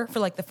unsure for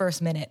like the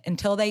first minute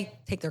until they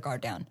take their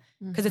guard down.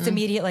 Because it's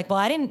immediate, like, well,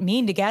 I didn't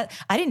mean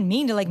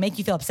to like make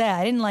you feel upset.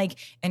 I didn't like,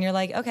 and you're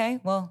like, okay,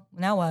 well,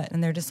 now what?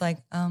 And they're just like,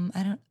 I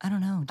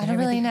don't know. I don't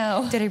really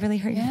know. Did I really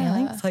hurt your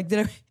feelings? Like,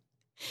 did I?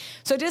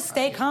 So just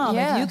stay calm.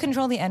 Yeah. If you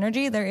control the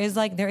energy, there is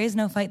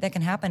no fight that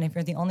can happen if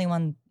you're the only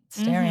one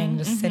staring,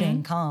 just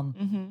sitting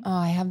calm. Oh,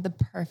 I have the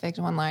perfect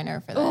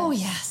one-liner for this. Oh,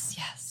 yes,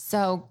 yes.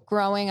 So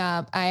growing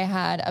up, I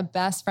had a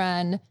best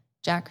friend,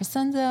 Jack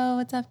Crescenzo.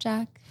 What's up,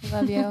 Jack? I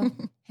love you.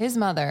 His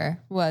mother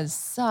was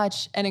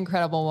such an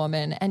incredible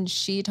woman, and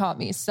she taught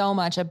me so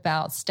much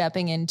about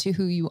stepping into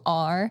who you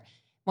are.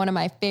 One of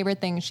my favorite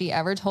things she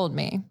ever told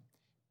me,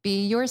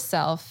 be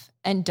yourself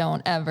and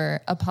don't ever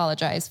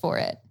apologize for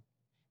it.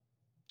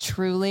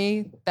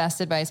 Truly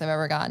best advice I've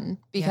ever gotten,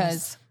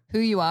 because who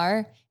you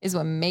are is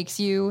what makes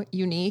you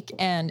unique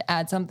and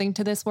add something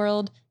to this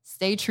world.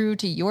 Stay true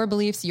to your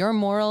beliefs, your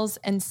morals,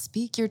 and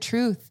speak your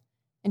truth.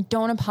 And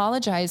don't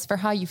apologize for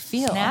how you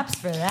feel. Snaps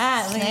for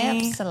that,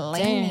 Lee. Snaps,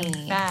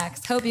 Dang.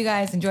 Facts. Hope you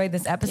guys enjoyed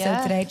this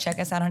episode today. Check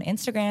us out on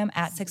Instagram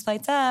at 6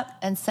 Flights Up.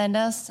 And send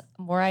us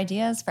more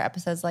ideas for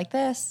episodes like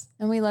this.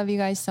 And we love you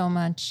guys so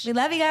much. We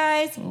love you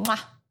guys. Mwah.